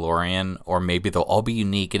The Mandalorian, or maybe they'll all be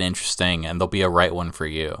unique and interesting, and there'll be a right one for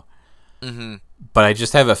you. Mm-hmm. But I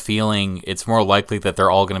just have a feeling it's more likely that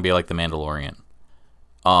they're all gonna be like The Mandalorian.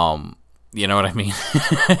 You know what I mean?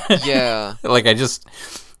 Yeah. Like I just,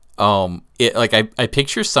 I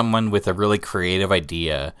picture someone with a really creative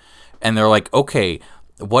idea, and they're like, okay,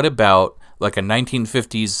 what about like a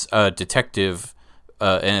 1950s detective?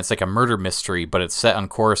 And it's like a murder mystery, but it's set on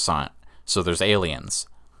Coruscant, so there's aliens.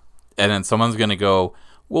 And then someone's going to go,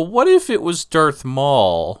 well, what if it was Darth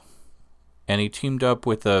Maul, and he teamed up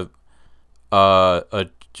with a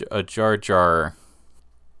Jar Jar,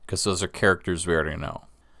 because those are characters we already know.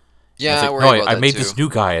 Yeah, like, I made this new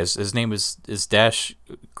guy. His name is Dash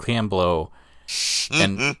Camblo,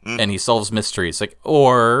 and he solves mysteries. Like,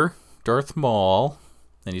 or Darth Maul,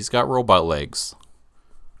 and he's got robot legs.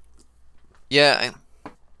 Yeah,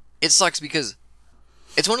 it sucks because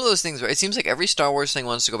it's one of those things where it seems like every Star Wars thing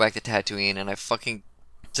wants to go back to Tatooine, and it's like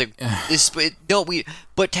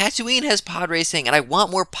but Tatooine has pod racing, and I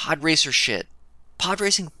want more pod racer shit. Pod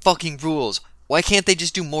racing fucking rules. Why can't they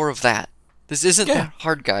just do more of that? This isn't that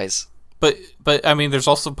hard, guys. But I mean, there's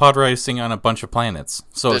also pod racing on a bunch of planets,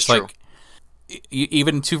 so That's it's true. like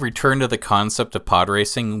even to return to the concept of pod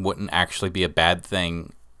racing wouldn't actually be a bad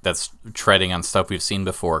thing. That's treading on stuff we've seen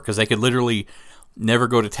before, because they could literally never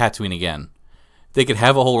go to Tatooine again. They could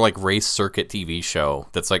have a whole like race circuit TV show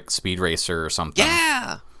that's like Speed Racer or something.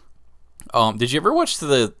 Yeah. Did you ever watch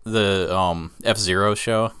the F-Zero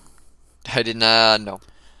show? I did not know.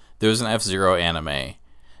 There was an F-Zero anime,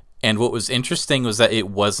 and what was interesting was that it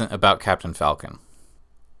wasn't about Captain Falcon.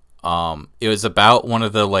 It was about one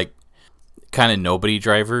of the like kind of nobody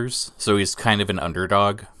drivers, so he's kind of an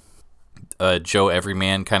underdog. Joe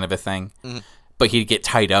Everyman kind of a thing. Mm-hmm. but he'd get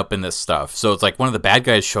tied up in this stuff. So it's like one of the bad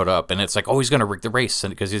guys showed up, and it's like, oh, he's gonna rig the race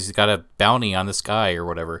because he's got a bounty on this guy or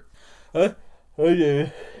whatever.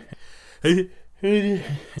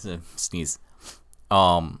 Sneeze.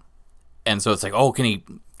 And so it's like, oh, can he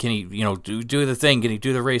do the thing? Can he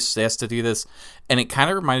do the race? He has to do this, and it kind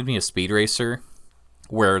of reminded me of Speed Racer,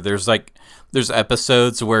 where there's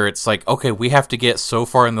episodes where it's like, okay, we have to get so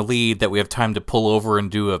far in the lead that we have time to pull over and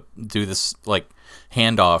do this like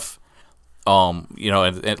handoff. And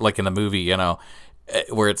like in the movie,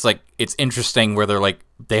 where it's like, it's interesting where they're like,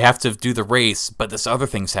 they have to do the race, but this other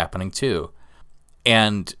thing's happening too.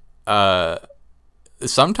 And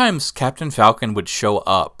sometimes Captain Falcon would show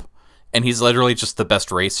up and he's literally just the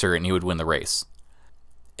best racer and he would win the race.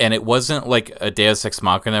 And it wasn't like a Deus Ex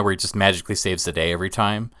Machina where he just magically saves the day every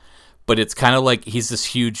time. But it's kind of like he's this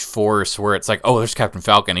huge force where it's like, oh, there's Captain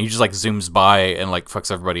Falcon. And he just like zooms by and like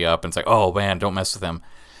fucks everybody up. And it's like, oh man, don't mess with him.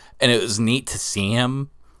 And it was neat to see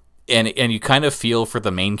him, and you kind of feel for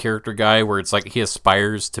the main character guy, where it's like he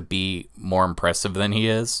aspires to be more impressive than he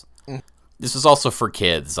is. This is also for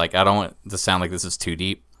kids. Like, I don't want to sound like this is too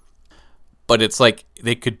deep, but it's like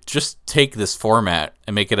they could just take this format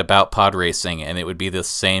and make it about pod racing, and it would be the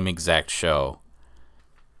same exact show.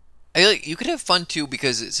 You could have fun too,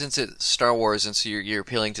 because since it's Star Wars, and so you're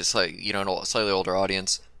appealing to a slightly older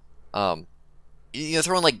audience. Throw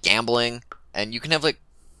in like gambling, and you can have like.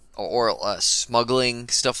 Or smuggling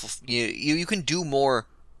stuff. You can do more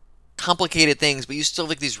complicated things, but you still have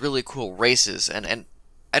like these really cool races. And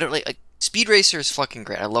I don't like Speed Racer is fucking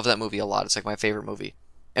great. I love that movie a lot. It's like my favorite movie.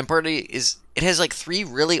 And part of it is it has like 3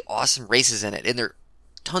 really awesome races in it, and they're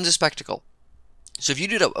tons of spectacle. So if you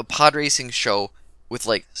did a pod racing show with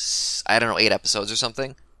like 8 episodes or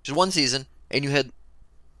something, just one season, and you had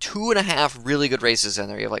 2.5 really good races in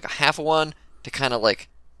there. You have like a half of one to kind of like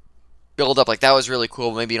build up, like that was really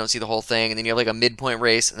cool, but maybe you don't see the whole thing, and then you have like a midpoint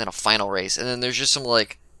race and then a final race, and then there's just some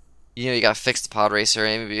like, you gotta fix the pod racer,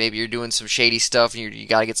 and maybe you're doing some shady stuff, and you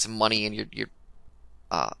gotta get some money, and you're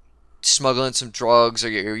smuggling some drugs, or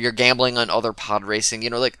you're gambling on other pod racing.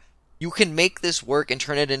 Like you can make this work and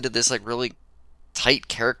turn it into this like really tight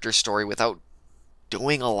character story without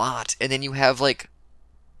doing a lot, and then you have like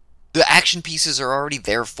the action pieces are already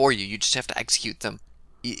there for you. You just have to execute them.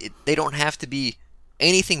 They don't have to be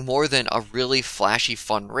anything more than a really flashy,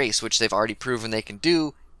 fun race, which they've already proven they can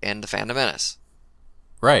do in The Phantom Menace.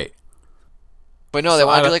 Right. But no, they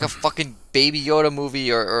want to do like a fucking Baby Yoda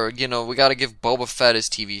movie, or we got to give Boba Fett his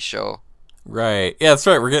TV show. Right. Yeah, that's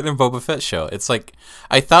right. We're getting a Boba Fett show. It's like,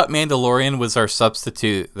 I thought Mandalorian was our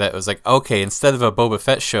substitute that was like, okay, instead of a Boba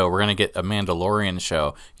Fett show, we're going to get a Mandalorian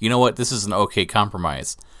show. You know what? This is an okay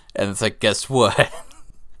compromise. And it's like, guess what?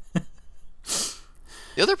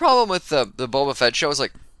 The other problem with the Boba Fett show is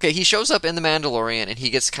like, okay, he shows up in The Mandalorian and he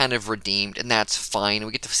gets kind of redeemed, and that's fine.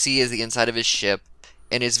 We get to see the inside of his ship,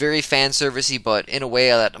 and it's very fan servicey, but in a way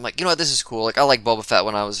that I'm like, you know what, this is cool. Like, I liked Boba Fett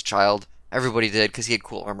when I was a child. Everybody did, because he had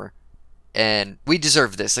cool armor, and we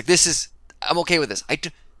deserve this. Like, I'm okay with this.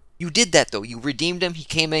 You did that though. You redeemed him. He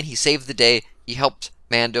came in. He saved the day. He helped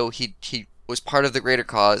Mando. He was part of the greater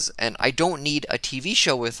cause, and I don't need a TV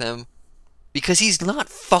show with him because he's not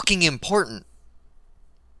fucking important.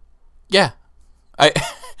 Yeah, I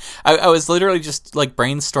was literally just like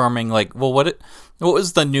brainstorming, like, well, what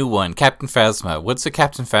was the new one, Captain Phasma? What's a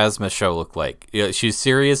Captain Phasma show look like? She's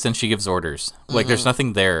serious and she gives orders. Like, there's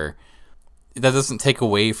nothing there. That doesn't take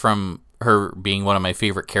away from her being one of my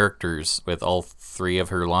favorite characters with all 3 of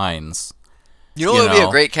her lines. You know what would be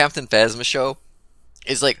a great Captain Phasma show?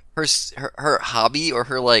 Is like her hobby, or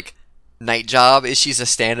her like night job is she's a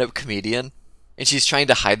stand-up comedian, and she's trying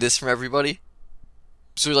to hide this from everybody.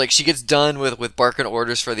 So like she gets done with barking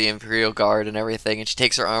orders for the Imperial Guard and everything, and she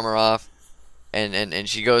takes her armor off, and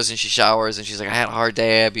she goes and she showers, and she's like, I had a hard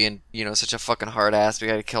day being such a fucking hard ass. We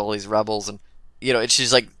got to kill all these rebels, and and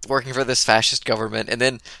she's like working for this fascist government, and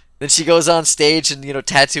then she goes on stage and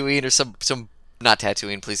Tatooine, or some not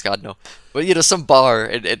Tatooine, please God no, but some bar,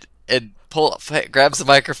 and grabs the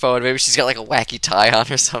microphone. Maybe she's got like a wacky tie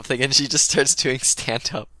on or something, and she just starts doing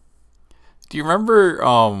stand up. Do you remember?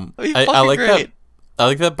 I like great. That. I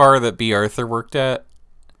like that bar that B. Arthur worked at,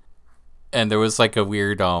 and there was like a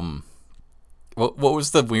weird what was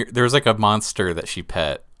the weird? There was like a monster that she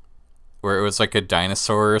pet, where it was like a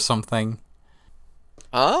dinosaur or something.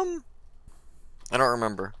 I don't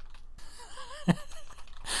remember.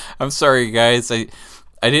 I'm sorry, guys. I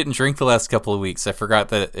didn't drink the last couple of weeks. I forgot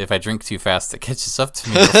that if I drink too fast, it catches up to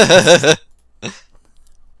me.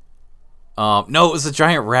 No, it was a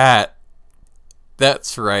giant rat.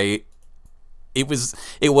 That's right. It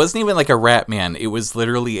wasn't even like a rat man. It was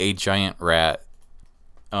literally a giant rat.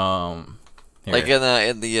 Here. Like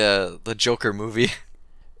in the Joker movie.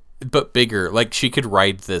 But bigger. Like, she could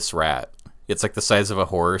ride this rat. It's like the size of a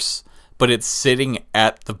horse, but it's sitting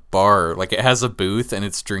at the bar. Like, it has a booth and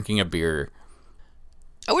it's drinking a beer.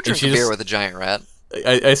 I would drink a beer with a giant rat.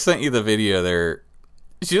 I sent you the video there.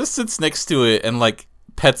 She just sits next to it and, like,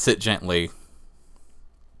 pets it gently.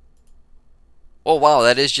 Oh, wow,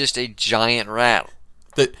 that is just a giant rat.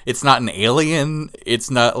 It's not an alien.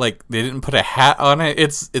 It's not, like, they didn't put a hat on it.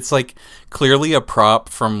 It's like, clearly a prop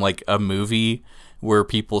from, like, a movie where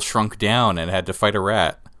people shrunk down and had to fight a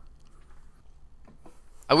rat.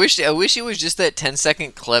 I wish it was just that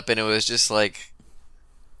 10-second clip and it was just like,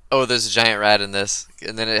 oh, there's a giant rat in this,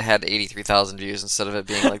 and then it had 83,000 views instead of it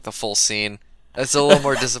being like the full scene. That's a little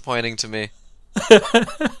more disappointing to me.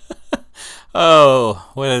 Oh,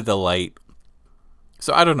 what a delight.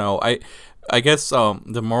 So I don't know. I guess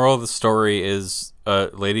the moral of the story is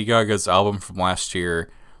Lady Gaga's album from last year,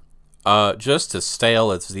 just as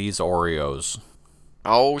stale as these Oreos.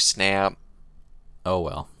 Oh, snap. Oh,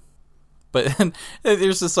 well. But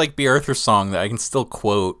there's this, like, B. Arthur song that I can still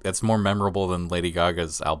quote that's more memorable than Lady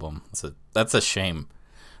Gaga's album. That's a shame.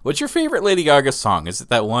 What's your favorite Lady Gaga song? Is it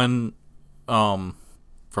that one from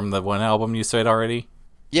the one album you said already?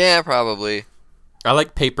 Yeah, probably. I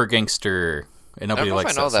like Paper Gangster, and nobody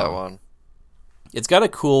likes that song. I don't know if I know that one. It's got a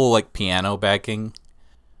cool, like, piano backing.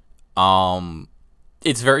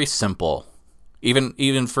 It's very simple.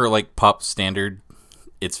 Even for, like, pop standard,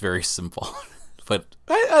 it's very simple. But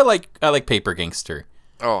I like Paper Gangster.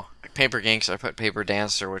 Oh, Paper Gangster. I put Paper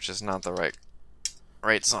Dancer, which is not the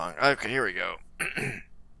right song. Okay, here we go.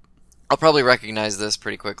 I'll probably recognize this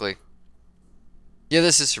pretty quickly. Yeah,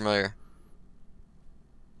 this is familiar.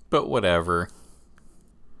 But whatever.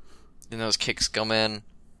 And those kicks come in.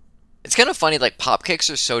 It's kind of funny, like, pop kicks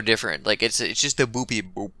are so different. Like, it's just a boopy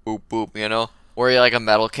boop, boop, boop, you know? Where, like, a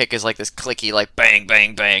metal kick is, like, this clicky, like, bang,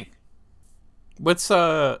 bang, bang. What's,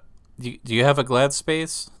 do you have a Glad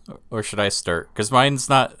Space? Or should I start? Because mine's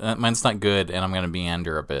not good, and I'm going to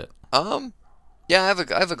meander a bit. Yeah, I have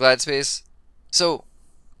a Glad Space. So,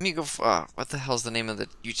 let me go, what the hell's the name of the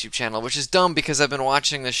YouTube channel? Which is dumb, because I've been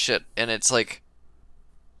watching this shit, and it's, like,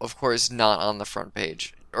 of course, not on the front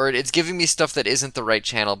page. Or it's giving me stuff that isn't the right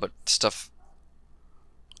channel, but stuff.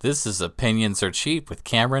 This is Opinions Are Cheap with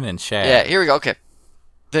Cameron and Shad. Yeah, here we go. Okay.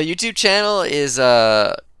 The YouTube channel is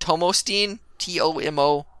Tomosteen,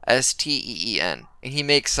 Tomosteen. And he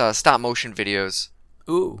makes stop motion videos.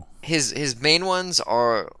 Ooh. His main ones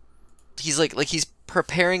are he's he's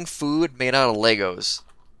preparing food made out of Legos.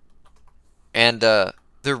 And they're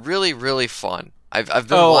really, really fun. I've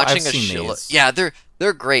been watching a shitload. Yeah,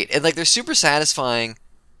 they're great. And like they're super satisfying.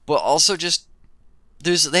 But also just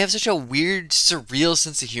they have such a weird, surreal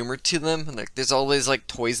sense of humor to them, and like there's always like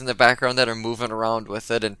toys in the background that are moving around with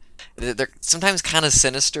it, and they're sometimes kind of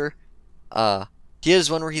sinister. He has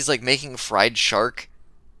one where he's like making fried shark,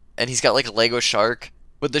 and he's got like a Lego shark,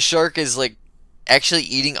 but the shark is like actually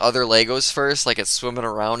eating other Legos first, like it's swimming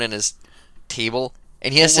around in his table,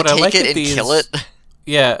 and he has to take it and kill it.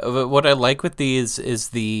 Yeah, but what I like with these is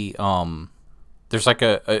the there's like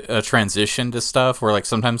a transition to stuff where like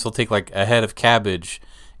sometimes he'll take like a head of cabbage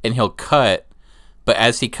and he'll cut, but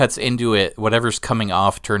as he cuts into it, whatever's coming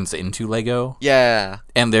off turns into Lego. Yeah.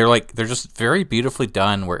 And they're just very beautifully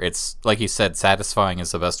done where it's, like you said, satisfying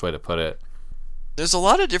is the best way to put it. There's a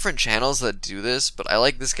lot of different channels that do this, but I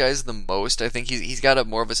like this guy's the most. I think he's got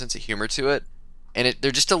more of a sense of humor to it, and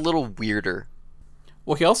they're just a little weirder.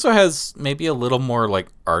 Well, he also has maybe a little more like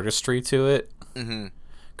artistry to it. Mm-hmm.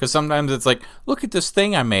 Because sometimes it's like, look at this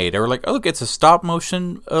thing I made. Or like, oh, look, it's a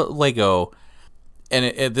stop-motion Lego.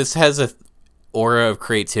 And this has a aura of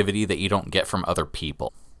creativity that you don't get from other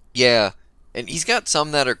people. Yeah. And he's got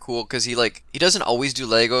some that are cool because he doesn't always do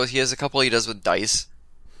Legos. He has a couple he does with dice.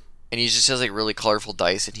 And he just has like really colorful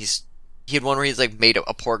dice. And he had one where he's like made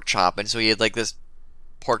a pork chop. And so he had like this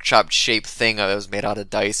pork chop shaped thing that was made out of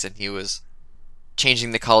dice. And he was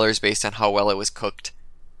changing the colors based on how well it was cooked.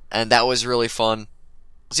 And that was really fun.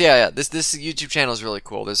 So yeah, this YouTube channel is really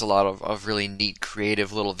cool. There's a lot of really neat,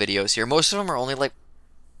 creative little videos here. Most of them are only like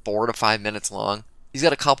 4 to 5 minutes long. He's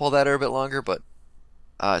got a couple that are a bit longer, but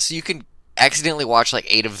so you can accidentally watch like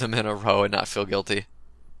 8 of them in a row and not feel guilty.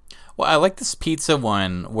 Well, I like this pizza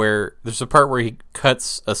one where there's a part where he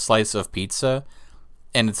cuts a slice of pizza,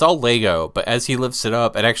 and it's all Lego, but as he lifts it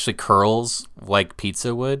up, it actually curls like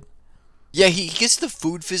pizza would. Yeah, he gets the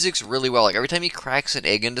food physics really well. Like every time he cracks an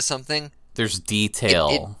egg into something, there's detail.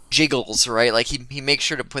 It jiggles, right? Like he makes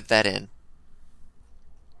sure to put that in.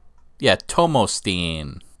 Yeah,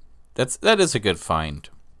 Tomosteen. That is a good find.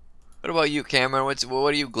 What about you, Cameron?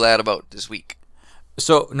 What are you glad about this week?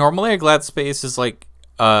 So normally a glad space is like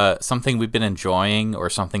something we've been enjoying or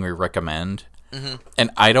something we recommend. Mm-hmm.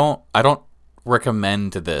 And I don't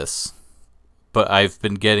recommend this, but I've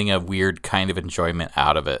been getting a weird kind of enjoyment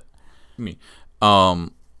out of it. Me.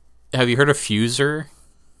 Have you heard of Fuser?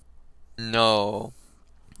 No.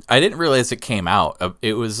 I didn't realize it came out.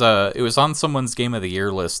 It was on someone's Game of the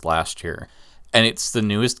Year list last year, and it's the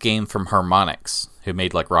newest game from Harmonix, who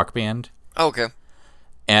made like Rock Band. Okay.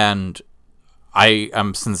 And I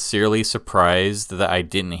am sincerely surprised that I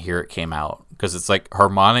didn't hear it came out, because it's like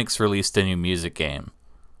Harmonix released a new music game.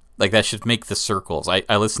 Like that should make the circles.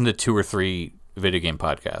 I listened to 2 or 3 video game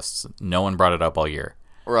podcasts. No one brought it up all year.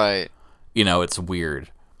 Right. You know, it's weird.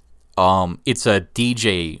 It's a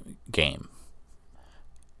DJ game.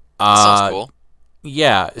 That sounds cool.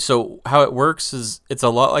 Yeah, so how it works is it's a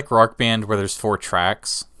lot like Rock Band, where there's 4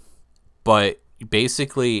 tracks, but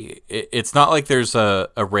basically it's not like there's a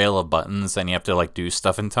rail of buttons and you have to like do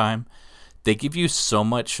stuff in time. They give you so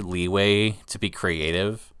much leeway to be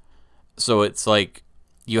creative. So it's like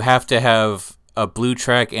you have to have a blue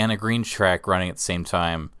track and a green track running at the same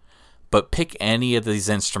time, but pick any of these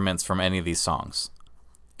instruments from any of these songs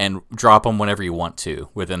and drop them whenever you want to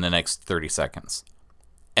within the next 30 seconds.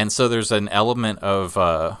 And so there's an element of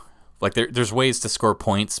like there's ways to score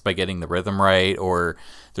points by getting the rhythm right, or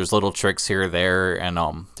there's little tricks here or there, and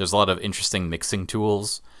there's a lot of interesting mixing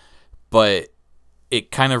tools, but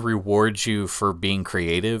it kind of rewards you for being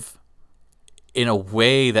creative in a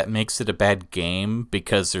way that makes it a bad game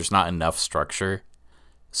because there's not enough structure.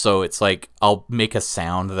 So it's like I'll make a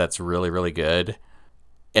sound that's really, really good,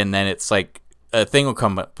 and then it's like a thing will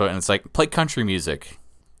come up and it's like, play country music.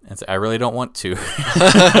 And I really don't want to.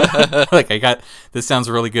 Like this sounds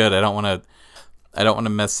really good. I don't want to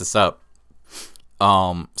mess this up.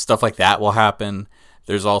 Stuff like that will happen.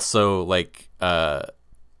 There's also like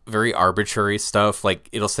very arbitrary stuff. Like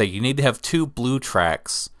it'll say you need to have 2 blue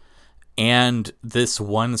tracks and this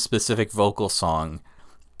one specific vocal song,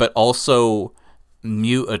 but also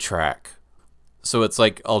mute a track. So it's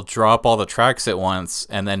like I'll drop all the tracks at once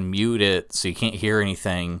and then mute it so you can't hear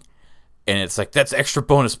anything. And it's like, that's extra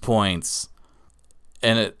bonus points.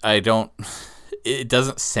 And it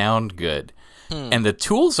doesn't sound good. And the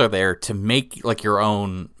tools are there to make like your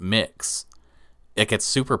own mix. Like it's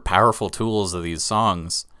super powerful tools of these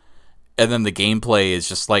songs. And then the gameplay is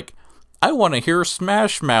just like, I want to hear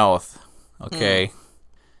Smash Mouth. Okay.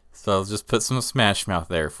 So I'll just put some Smash Mouth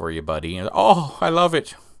there for you, buddy. And, oh, I love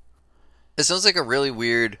it. It sounds like a really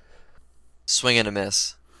weird swing and a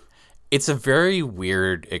miss. It's a very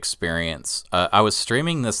weird experience. I was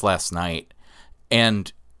streaming this last night,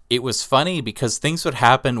 and it was funny because things would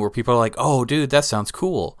happen where people are like, oh, dude, that sounds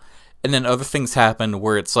cool. And then other things happen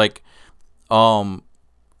where it's like,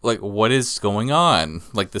 what is going on?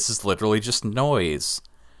 Like, this is literally just noise.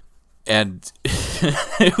 And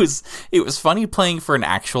it was funny playing for an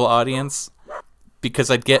actual audience,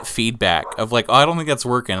 because I'd get feedback of like, oh, I don't think that's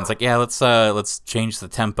working. It's like, yeah, let's change the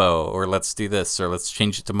tempo, or let's do this, or let's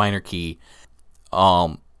change it to minor key.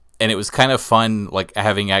 And it was kind of fun, like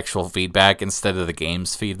having actual feedback instead of the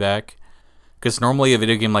game's feedback. Because normally a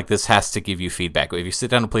video game like this has to give you feedback. If you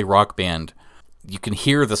sit down and play Rock Band, you can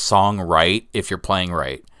hear the song right if you're playing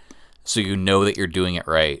right, so you know that you're doing it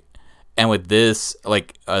right. And with this,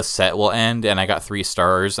 like a set will end, and I got 3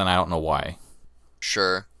 stars, and I don't know why.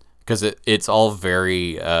 Sure. Because it's all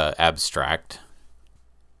very abstract.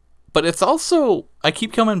 But it's also, I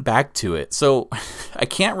keep coming back to it. So I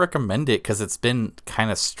can't recommend it because it's been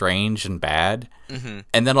kind of strange and bad. Mm-hmm.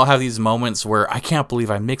 And then I'll have these moments where I can't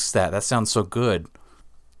believe I mixed that. That sounds so good.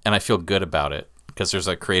 And I feel good about it because there's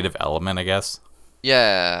a creative element, I guess.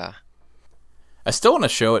 Yeah. I still want to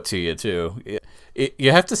show it to you, too.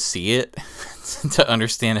 You have to see it to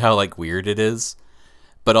understand how like weird it is.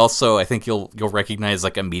 But also, I think you'll recognize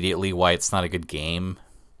like immediately why it's not a good game.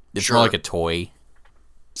 It's Sure. more like a toy.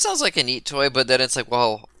 Sounds like a neat toy, but then it's like,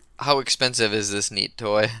 well, how expensive is this neat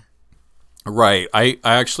toy? Right. I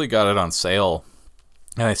actually got it on sale,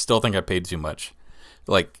 and I still think I paid too much.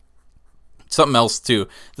 Like, something else too,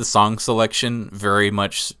 the song selection very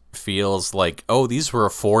much feels like, oh, these were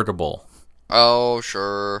affordable. Oh,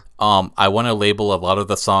 sure. I want to label a lot of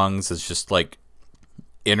the songs as just like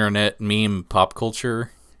internet meme pop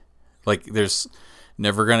culture. Like there's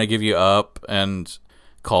Never Gonna Give You Up and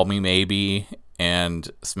Call Me Maybe and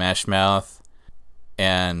Smash Mouth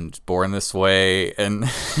and Born This Way, and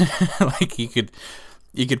like you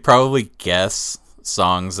could probably guess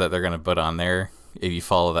songs that they're gonna put on there if you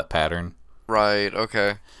follow that pattern. Right,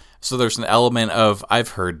 okay. So there's an element of, I've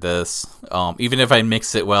heard this. Even if I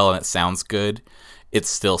mix it well and it sounds good, it's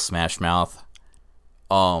still Smash Mouth.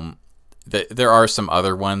 There are some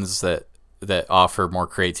other ones that offer more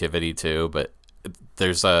creativity too, but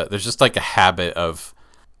there's just like a habit of,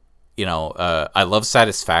 I love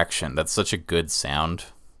Satisfaction. That's such a good sound,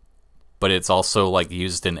 but it's also like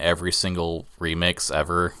used in every single remix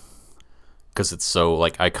ever because it's so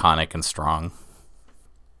like iconic and strong.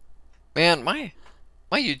 Man, my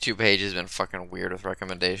YouTube page has been fucking weird with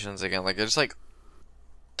recommendations again. Like, I just like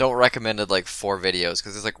don't recommended like 4 videos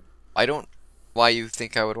because it's like I don't. Why you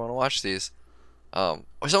think I would want to watch these? Some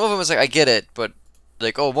of them is like I get it, but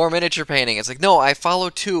like, oh, more miniature painting. It's like, no, I follow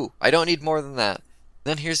 2. I don't need more than that.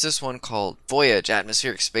 Then here's this one called Voyage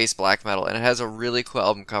Atmospheric Space Black Metal, and it has a really cool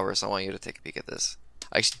album cover. So I want you to take a peek at this.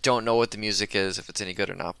 I actually don't know what the music is, if it's any good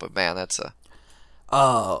or not, but man, that's a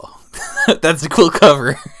Oh, that's a cool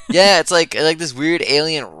cover. yeah. It's like this weird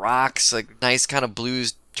alien rocks, like nice kind of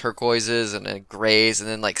blues, turquoises, and then grays, and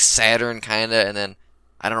then like Saturn kind of, and then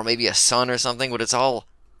I don't know, maybe a sun or something. But it's all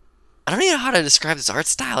I don't even know how to describe this art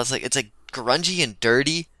style. It's like grungy and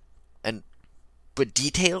dirty, and but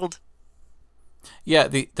detailed. Yeah,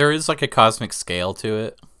 there is like a cosmic scale to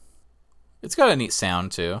it. It's got a neat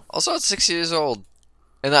sound too. Also, it's 6 years old,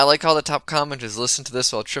 and I like how the top comment is "Listen to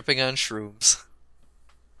this while tripping on shrooms."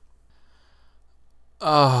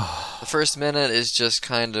 Oh, The first minute is just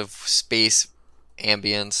kind of space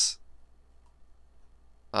ambience.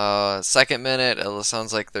 Second minute, it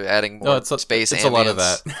sounds like they're adding more space ambience. It's a lot of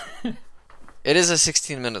that. It is a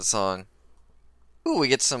 16-minute song. Ooh, we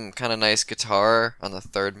get some kind of nice guitar on the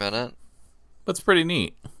third minute. That's pretty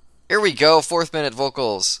neat. Here we go, 4th minute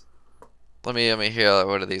vocals. Let me hear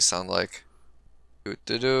what do these sound like.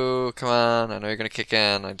 Do come on, I know you're gonna kick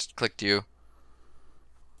in. I just clicked you.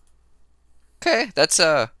 Okay, that's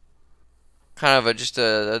kind of just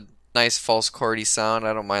a nice false chordy sound.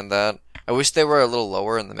 I don't mind that. I wish they were a little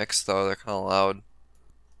lower in the mix though. They're kind of loud.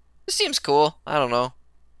 This seems cool. I don't know.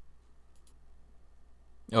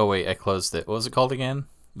 Oh wait, I closed it. What was it called again?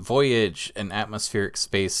 Voyage and Atmospheric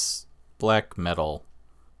Space Black Metal.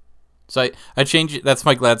 So I changed it. That's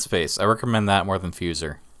my Glad Space. I recommend that more than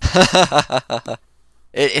Fuser.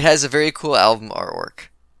 It has a very cool album artwork.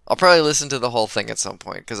 I'll probably listen to the whole thing at some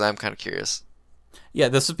point because I'm kind of curious. Yeah,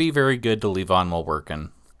 this would be very good to leave on while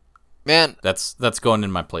working. Man, that's going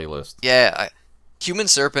in my playlist. Yeah, Human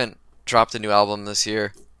Serpent dropped a new album this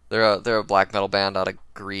year. They're a black metal band out of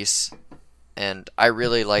Greece, and I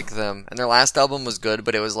really like them. And their last album was good,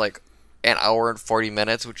 but it was like an hour and 40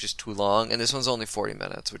 minutes, which is too long. And this one's only 40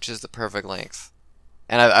 minutes, which is the perfect length.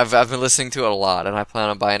 And I've been listening to it a lot, and I plan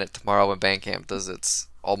on buying it tomorrow when Bandcamp does its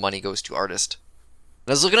all money goes to artist.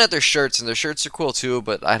 And I was looking at their shirts, and their shirts are cool too,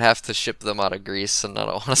 but I'd have to ship them out of Greece, and I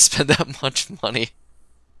don't want to spend that much money.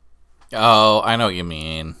 Oh, I know what you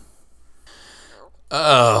mean.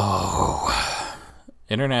 Oh,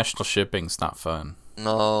 international shipping's not fun.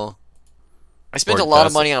 No. I spent a lot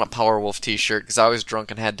of money on a Powerwolf t-shirt because I was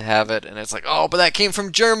drunk and had to have it, and it's like, oh, but that came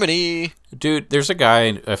from Germany. Dude, there's a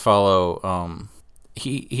guy I follow.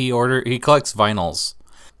 He collects vinyls.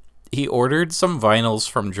 He ordered some vinyls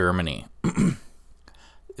from Germany.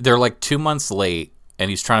 They're like 2 months late, and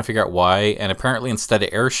he's trying to figure out why. And apparently, instead of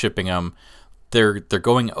air shipping them, they're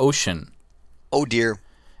going ocean. Oh dear.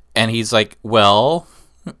 And he's like, well,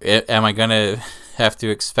 am I gonna have to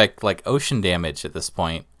expect like ocean damage at this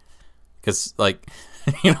point? Because like,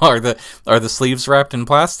 are the sleeves wrapped in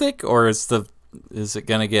plastic, or is it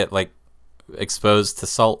gonna get like exposed to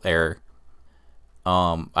salt air?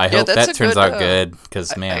 I hope that turns out good,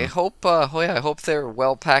 because man, I hope I hope they're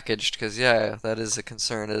well packaged, because that is a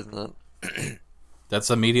concern, isn't it? That's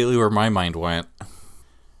immediately where my mind went.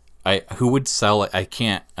 Who would sell it? I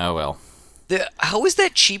can't. Oh well. How is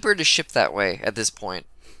that cheaper to ship that way at this point?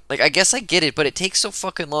 Like, I guess I get it, but it takes so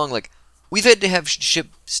fucking long. Like, we've had to have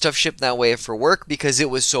stuff shipped that way for work because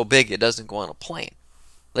it was so big it doesn't go on a plane.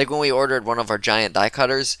 Like when we ordered one of our giant die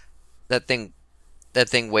cutters, that thing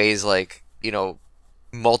weighs like,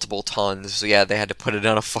 multiple tons. So yeah, they had to put it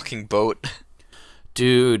on a fucking boat.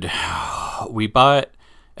 Dude, we bought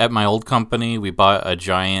at my old company. We bought a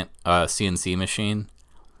giant CNC machine.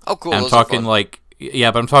 Oh, cool. I'm talking like,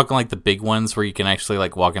 yeah, but I'm talking like the big ones where you can actually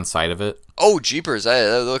like walk inside of it. Oh, jeepers!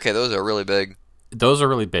 Okay, those are really big. Those are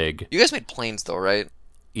really big. You guys made planes though, right?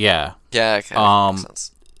 Yeah. Yeah. Okay, makes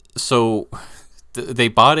sense. So they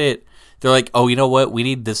bought it. They're like, oh, you know what? We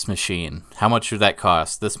need this machine. How much would that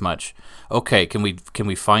cost? This much. Okay, can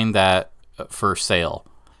we find that for sale?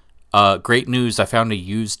 Great news! I found a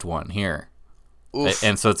used one here. Oof.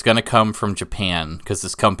 And so it's gonna come from Japan because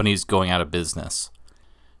this company's going out of business.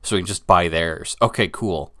 So we can just buy theirs. Okay,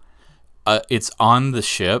 cool. It's on the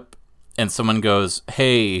ship, and someone goes,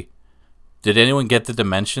 hey, did anyone get the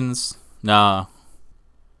dimensions? Nah.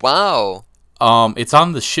 Wow. It's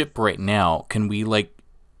on the ship right now. Can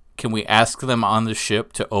we ask them on the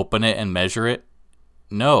ship to open it and measure it?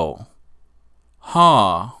 No.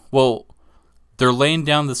 Huh. Well, they're laying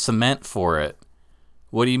down the cement for it.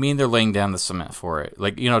 What do you mean they're laying down the cement for it?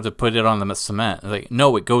 Like, to put it on the cement. Like,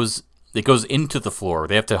 no, it goes into the floor.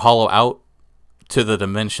 They have to hollow out to the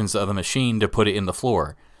dimensions of the machine to put it in the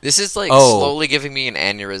floor. This is slowly giving me an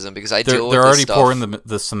aneurysm because I deal with they're this already stuff. pouring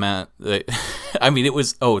the cement. I mean, it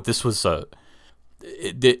was. Oh, this was okay.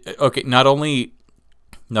 Not only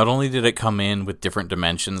did it come in with different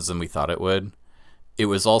dimensions than we thought it would, it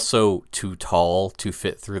was also too tall to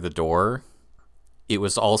fit through the door. It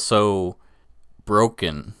was also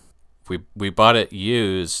broken. We bought it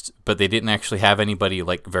used, but they didn't actually have anybody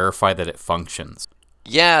verify that it functions.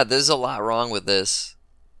 Yeah, there's a lot wrong with this.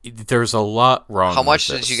 There's a lot wrong. How much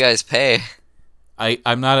did you guys pay?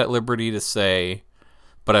 I'm not at liberty to say,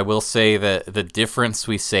 but I will say that the difference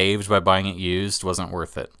we saved by buying it used wasn't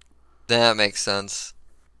worth it. That makes sense.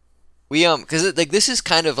 We because this is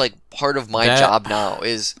kind of part of my job now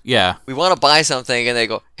is we want to buy something and they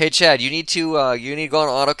go, hey Chad, you need to go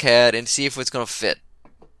on AutoCAD and see if it's gonna fit,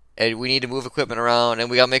 and we need to move equipment around and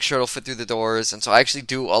we gotta make sure it'll fit through the doors, and so I actually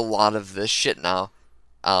do a lot of this shit now.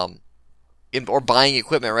 Or buying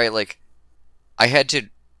equipment, right? Like, I had to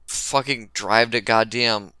fucking drive to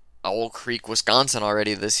goddamn Owl Creek, Wisconsin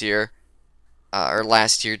already this year, or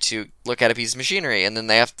last year to look at a piece of machinery, and then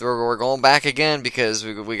we're going back again because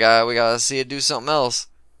we gotta see it do something else.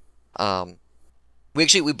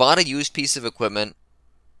 We bought a used piece of equipment,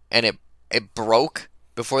 and it broke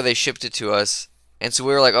before they shipped it to us, and so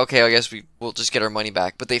we were like, okay, I guess we'll just get our money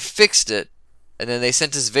back. But they fixed it, and then they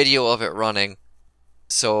sent us video of it running.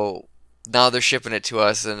 So now they're shipping it to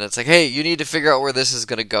us, and it's like, hey, you need to figure out where this is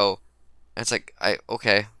gonna go. And it's like,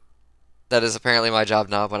 okay, that is apparently my job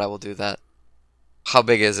now, but I will do that. How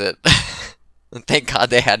big is it? And thank God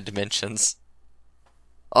they had dimensions.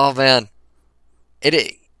 Oh man,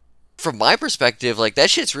 from my perspective, that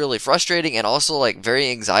shit's really frustrating and also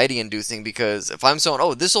very anxiety-inducing, because if I'm saying,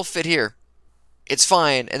 oh, this will fit here, it's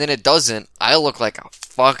fine, and then it doesn't, I look like a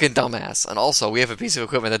fucking dumbass. And also, we have a piece of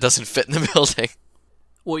equipment that doesn't fit in the building.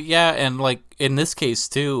 Well, yeah, and in this case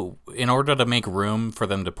too, in order to make room for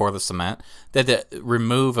them to pour the cement, they had to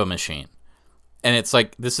remove a machine. And it's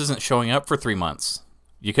this isn't showing up for 3 months.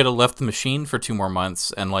 You could have left the machine for 2 more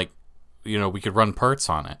months and we could run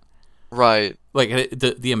parts on it. Right.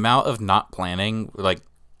 The amount of not planning,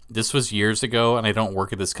 this was years ago, and I don't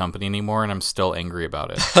work at this company anymore, and I'm still angry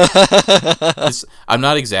about it. I'm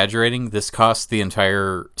not exaggerating. This cost the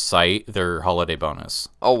entire site their holiday bonus.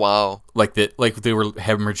 Oh wow! They were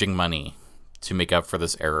hemorrhaging money to make up for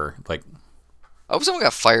this error. I hope someone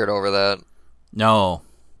got fired over that. No,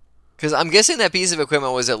 because I'm guessing that piece of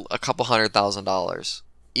equipment was a couple $100,000,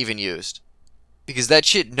 even used. Because that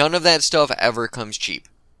shit, none of that stuff ever comes cheap.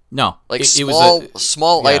 No,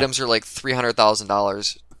 small items are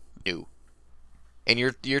 $300,000 new, and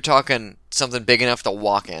you're talking something big enough to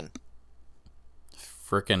walk in.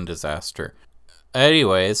 Frickin' disaster.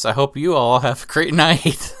 Anyways, I hope you all have a great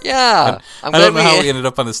night. Yeah, I don't know how we ended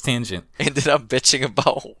up on this tangent. Ended up bitching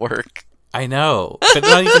about work. I know, but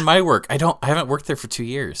not even my work. I haven't worked there for 2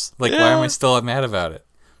 years. Why am I still mad about it?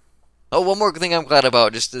 Oh, one more thing I'm glad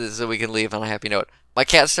about, just so we can leave on a happy note. My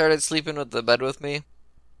cat started sleeping with the bed with me.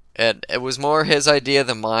 And it was more his idea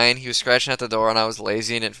than mine. He was scratching at the door and I was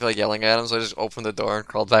lazy and didn't feel like yelling at him, so I just opened the door and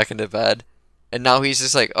crawled back into bed. And now he's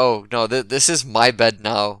just like, oh, no, this is my bed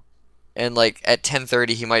now. And at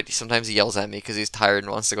 10:30, sometimes he yells at me because he's tired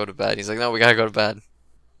and wants to go to bed. He's like, no, we gotta go to bed.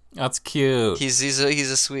 That's cute. He's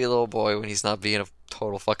a sweet little boy when he's not being a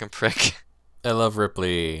total fucking prick. I love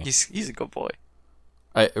Ripley. He's a good boy.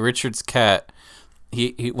 Richard's cat,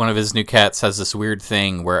 he one of his new cats has this weird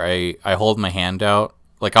thing where I hold my hand out.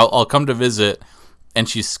 I'll come to visit, and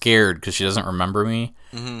she's scared because she doesn't remember me.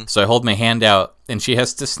 Mm-hmm. So I hold my hand out, and she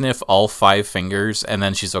has to sniff all 5 fingers, and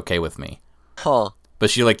then she's okay with me. Huh.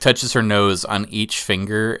 But she touches her nose on each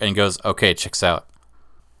finger and goes, okay, checks out.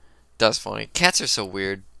 That's funny. Cats are so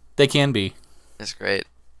weird. They can be. That's great.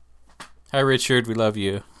 Hi, Richard. We love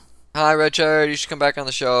you. Hi, Richard. You should come back on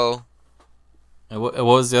the show. What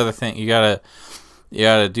was the other thing? You gotta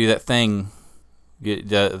do that thing.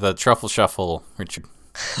 The truffle shuffle, Richard.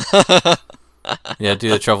 Yeah, do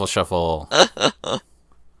the truffle shuffle.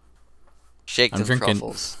 Shake the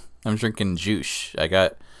truffles. I'm drinking juice. I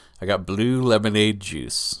got blue lemonade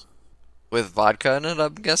juice with vodka in it,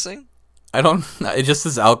 I'm guessing. It just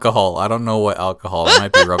says alcohol. I don't know what alcohol. It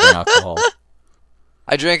might be rubbing alcohol.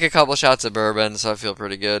 I drank a couple shots of bourbon, so I feel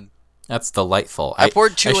pretty good. That's delightful. I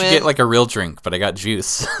poured 2 I should in. get like a real drink, but I got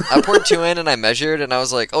juice. I poured 2 in and I measured and I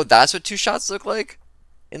was like, oh, that's what 2 shots look like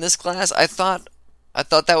in this glass? I thought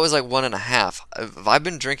that was like 1.5. Have I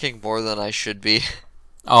been drinking more than I should be?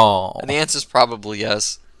 Oh. And the answer is probably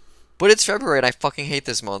yes. But it's February and I fucking hate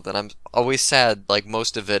this month and I'm always sad like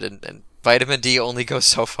most of it and vitamin D only goes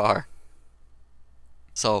so far.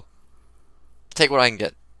 So, take what I can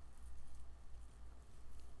get.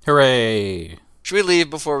 Hooray. Should we leave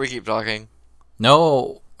before we keep talking?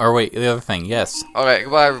 No. Or wait, the other thing. Yes. Alright,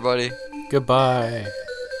 goodbye everybody. Goodbye.